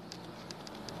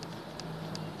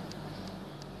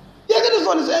 Yeah, this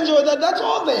one is enjoy that. That's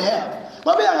all they have.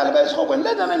 Maybe I'm going to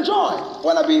let them enjoy.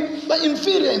 Wanna be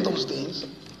inferior in those things?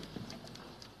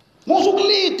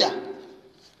 Musuklita.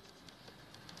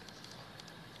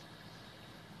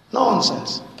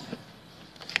 Nonsense.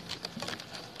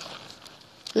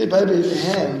 The Bible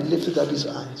hand lifted up his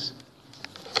eyes.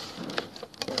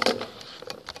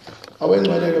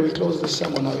 We close this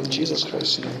sermon now in Jesus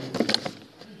Christ's name.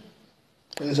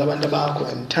 And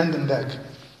turn them back.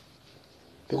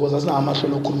 Because that's not how much we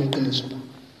look.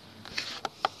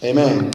 Amen.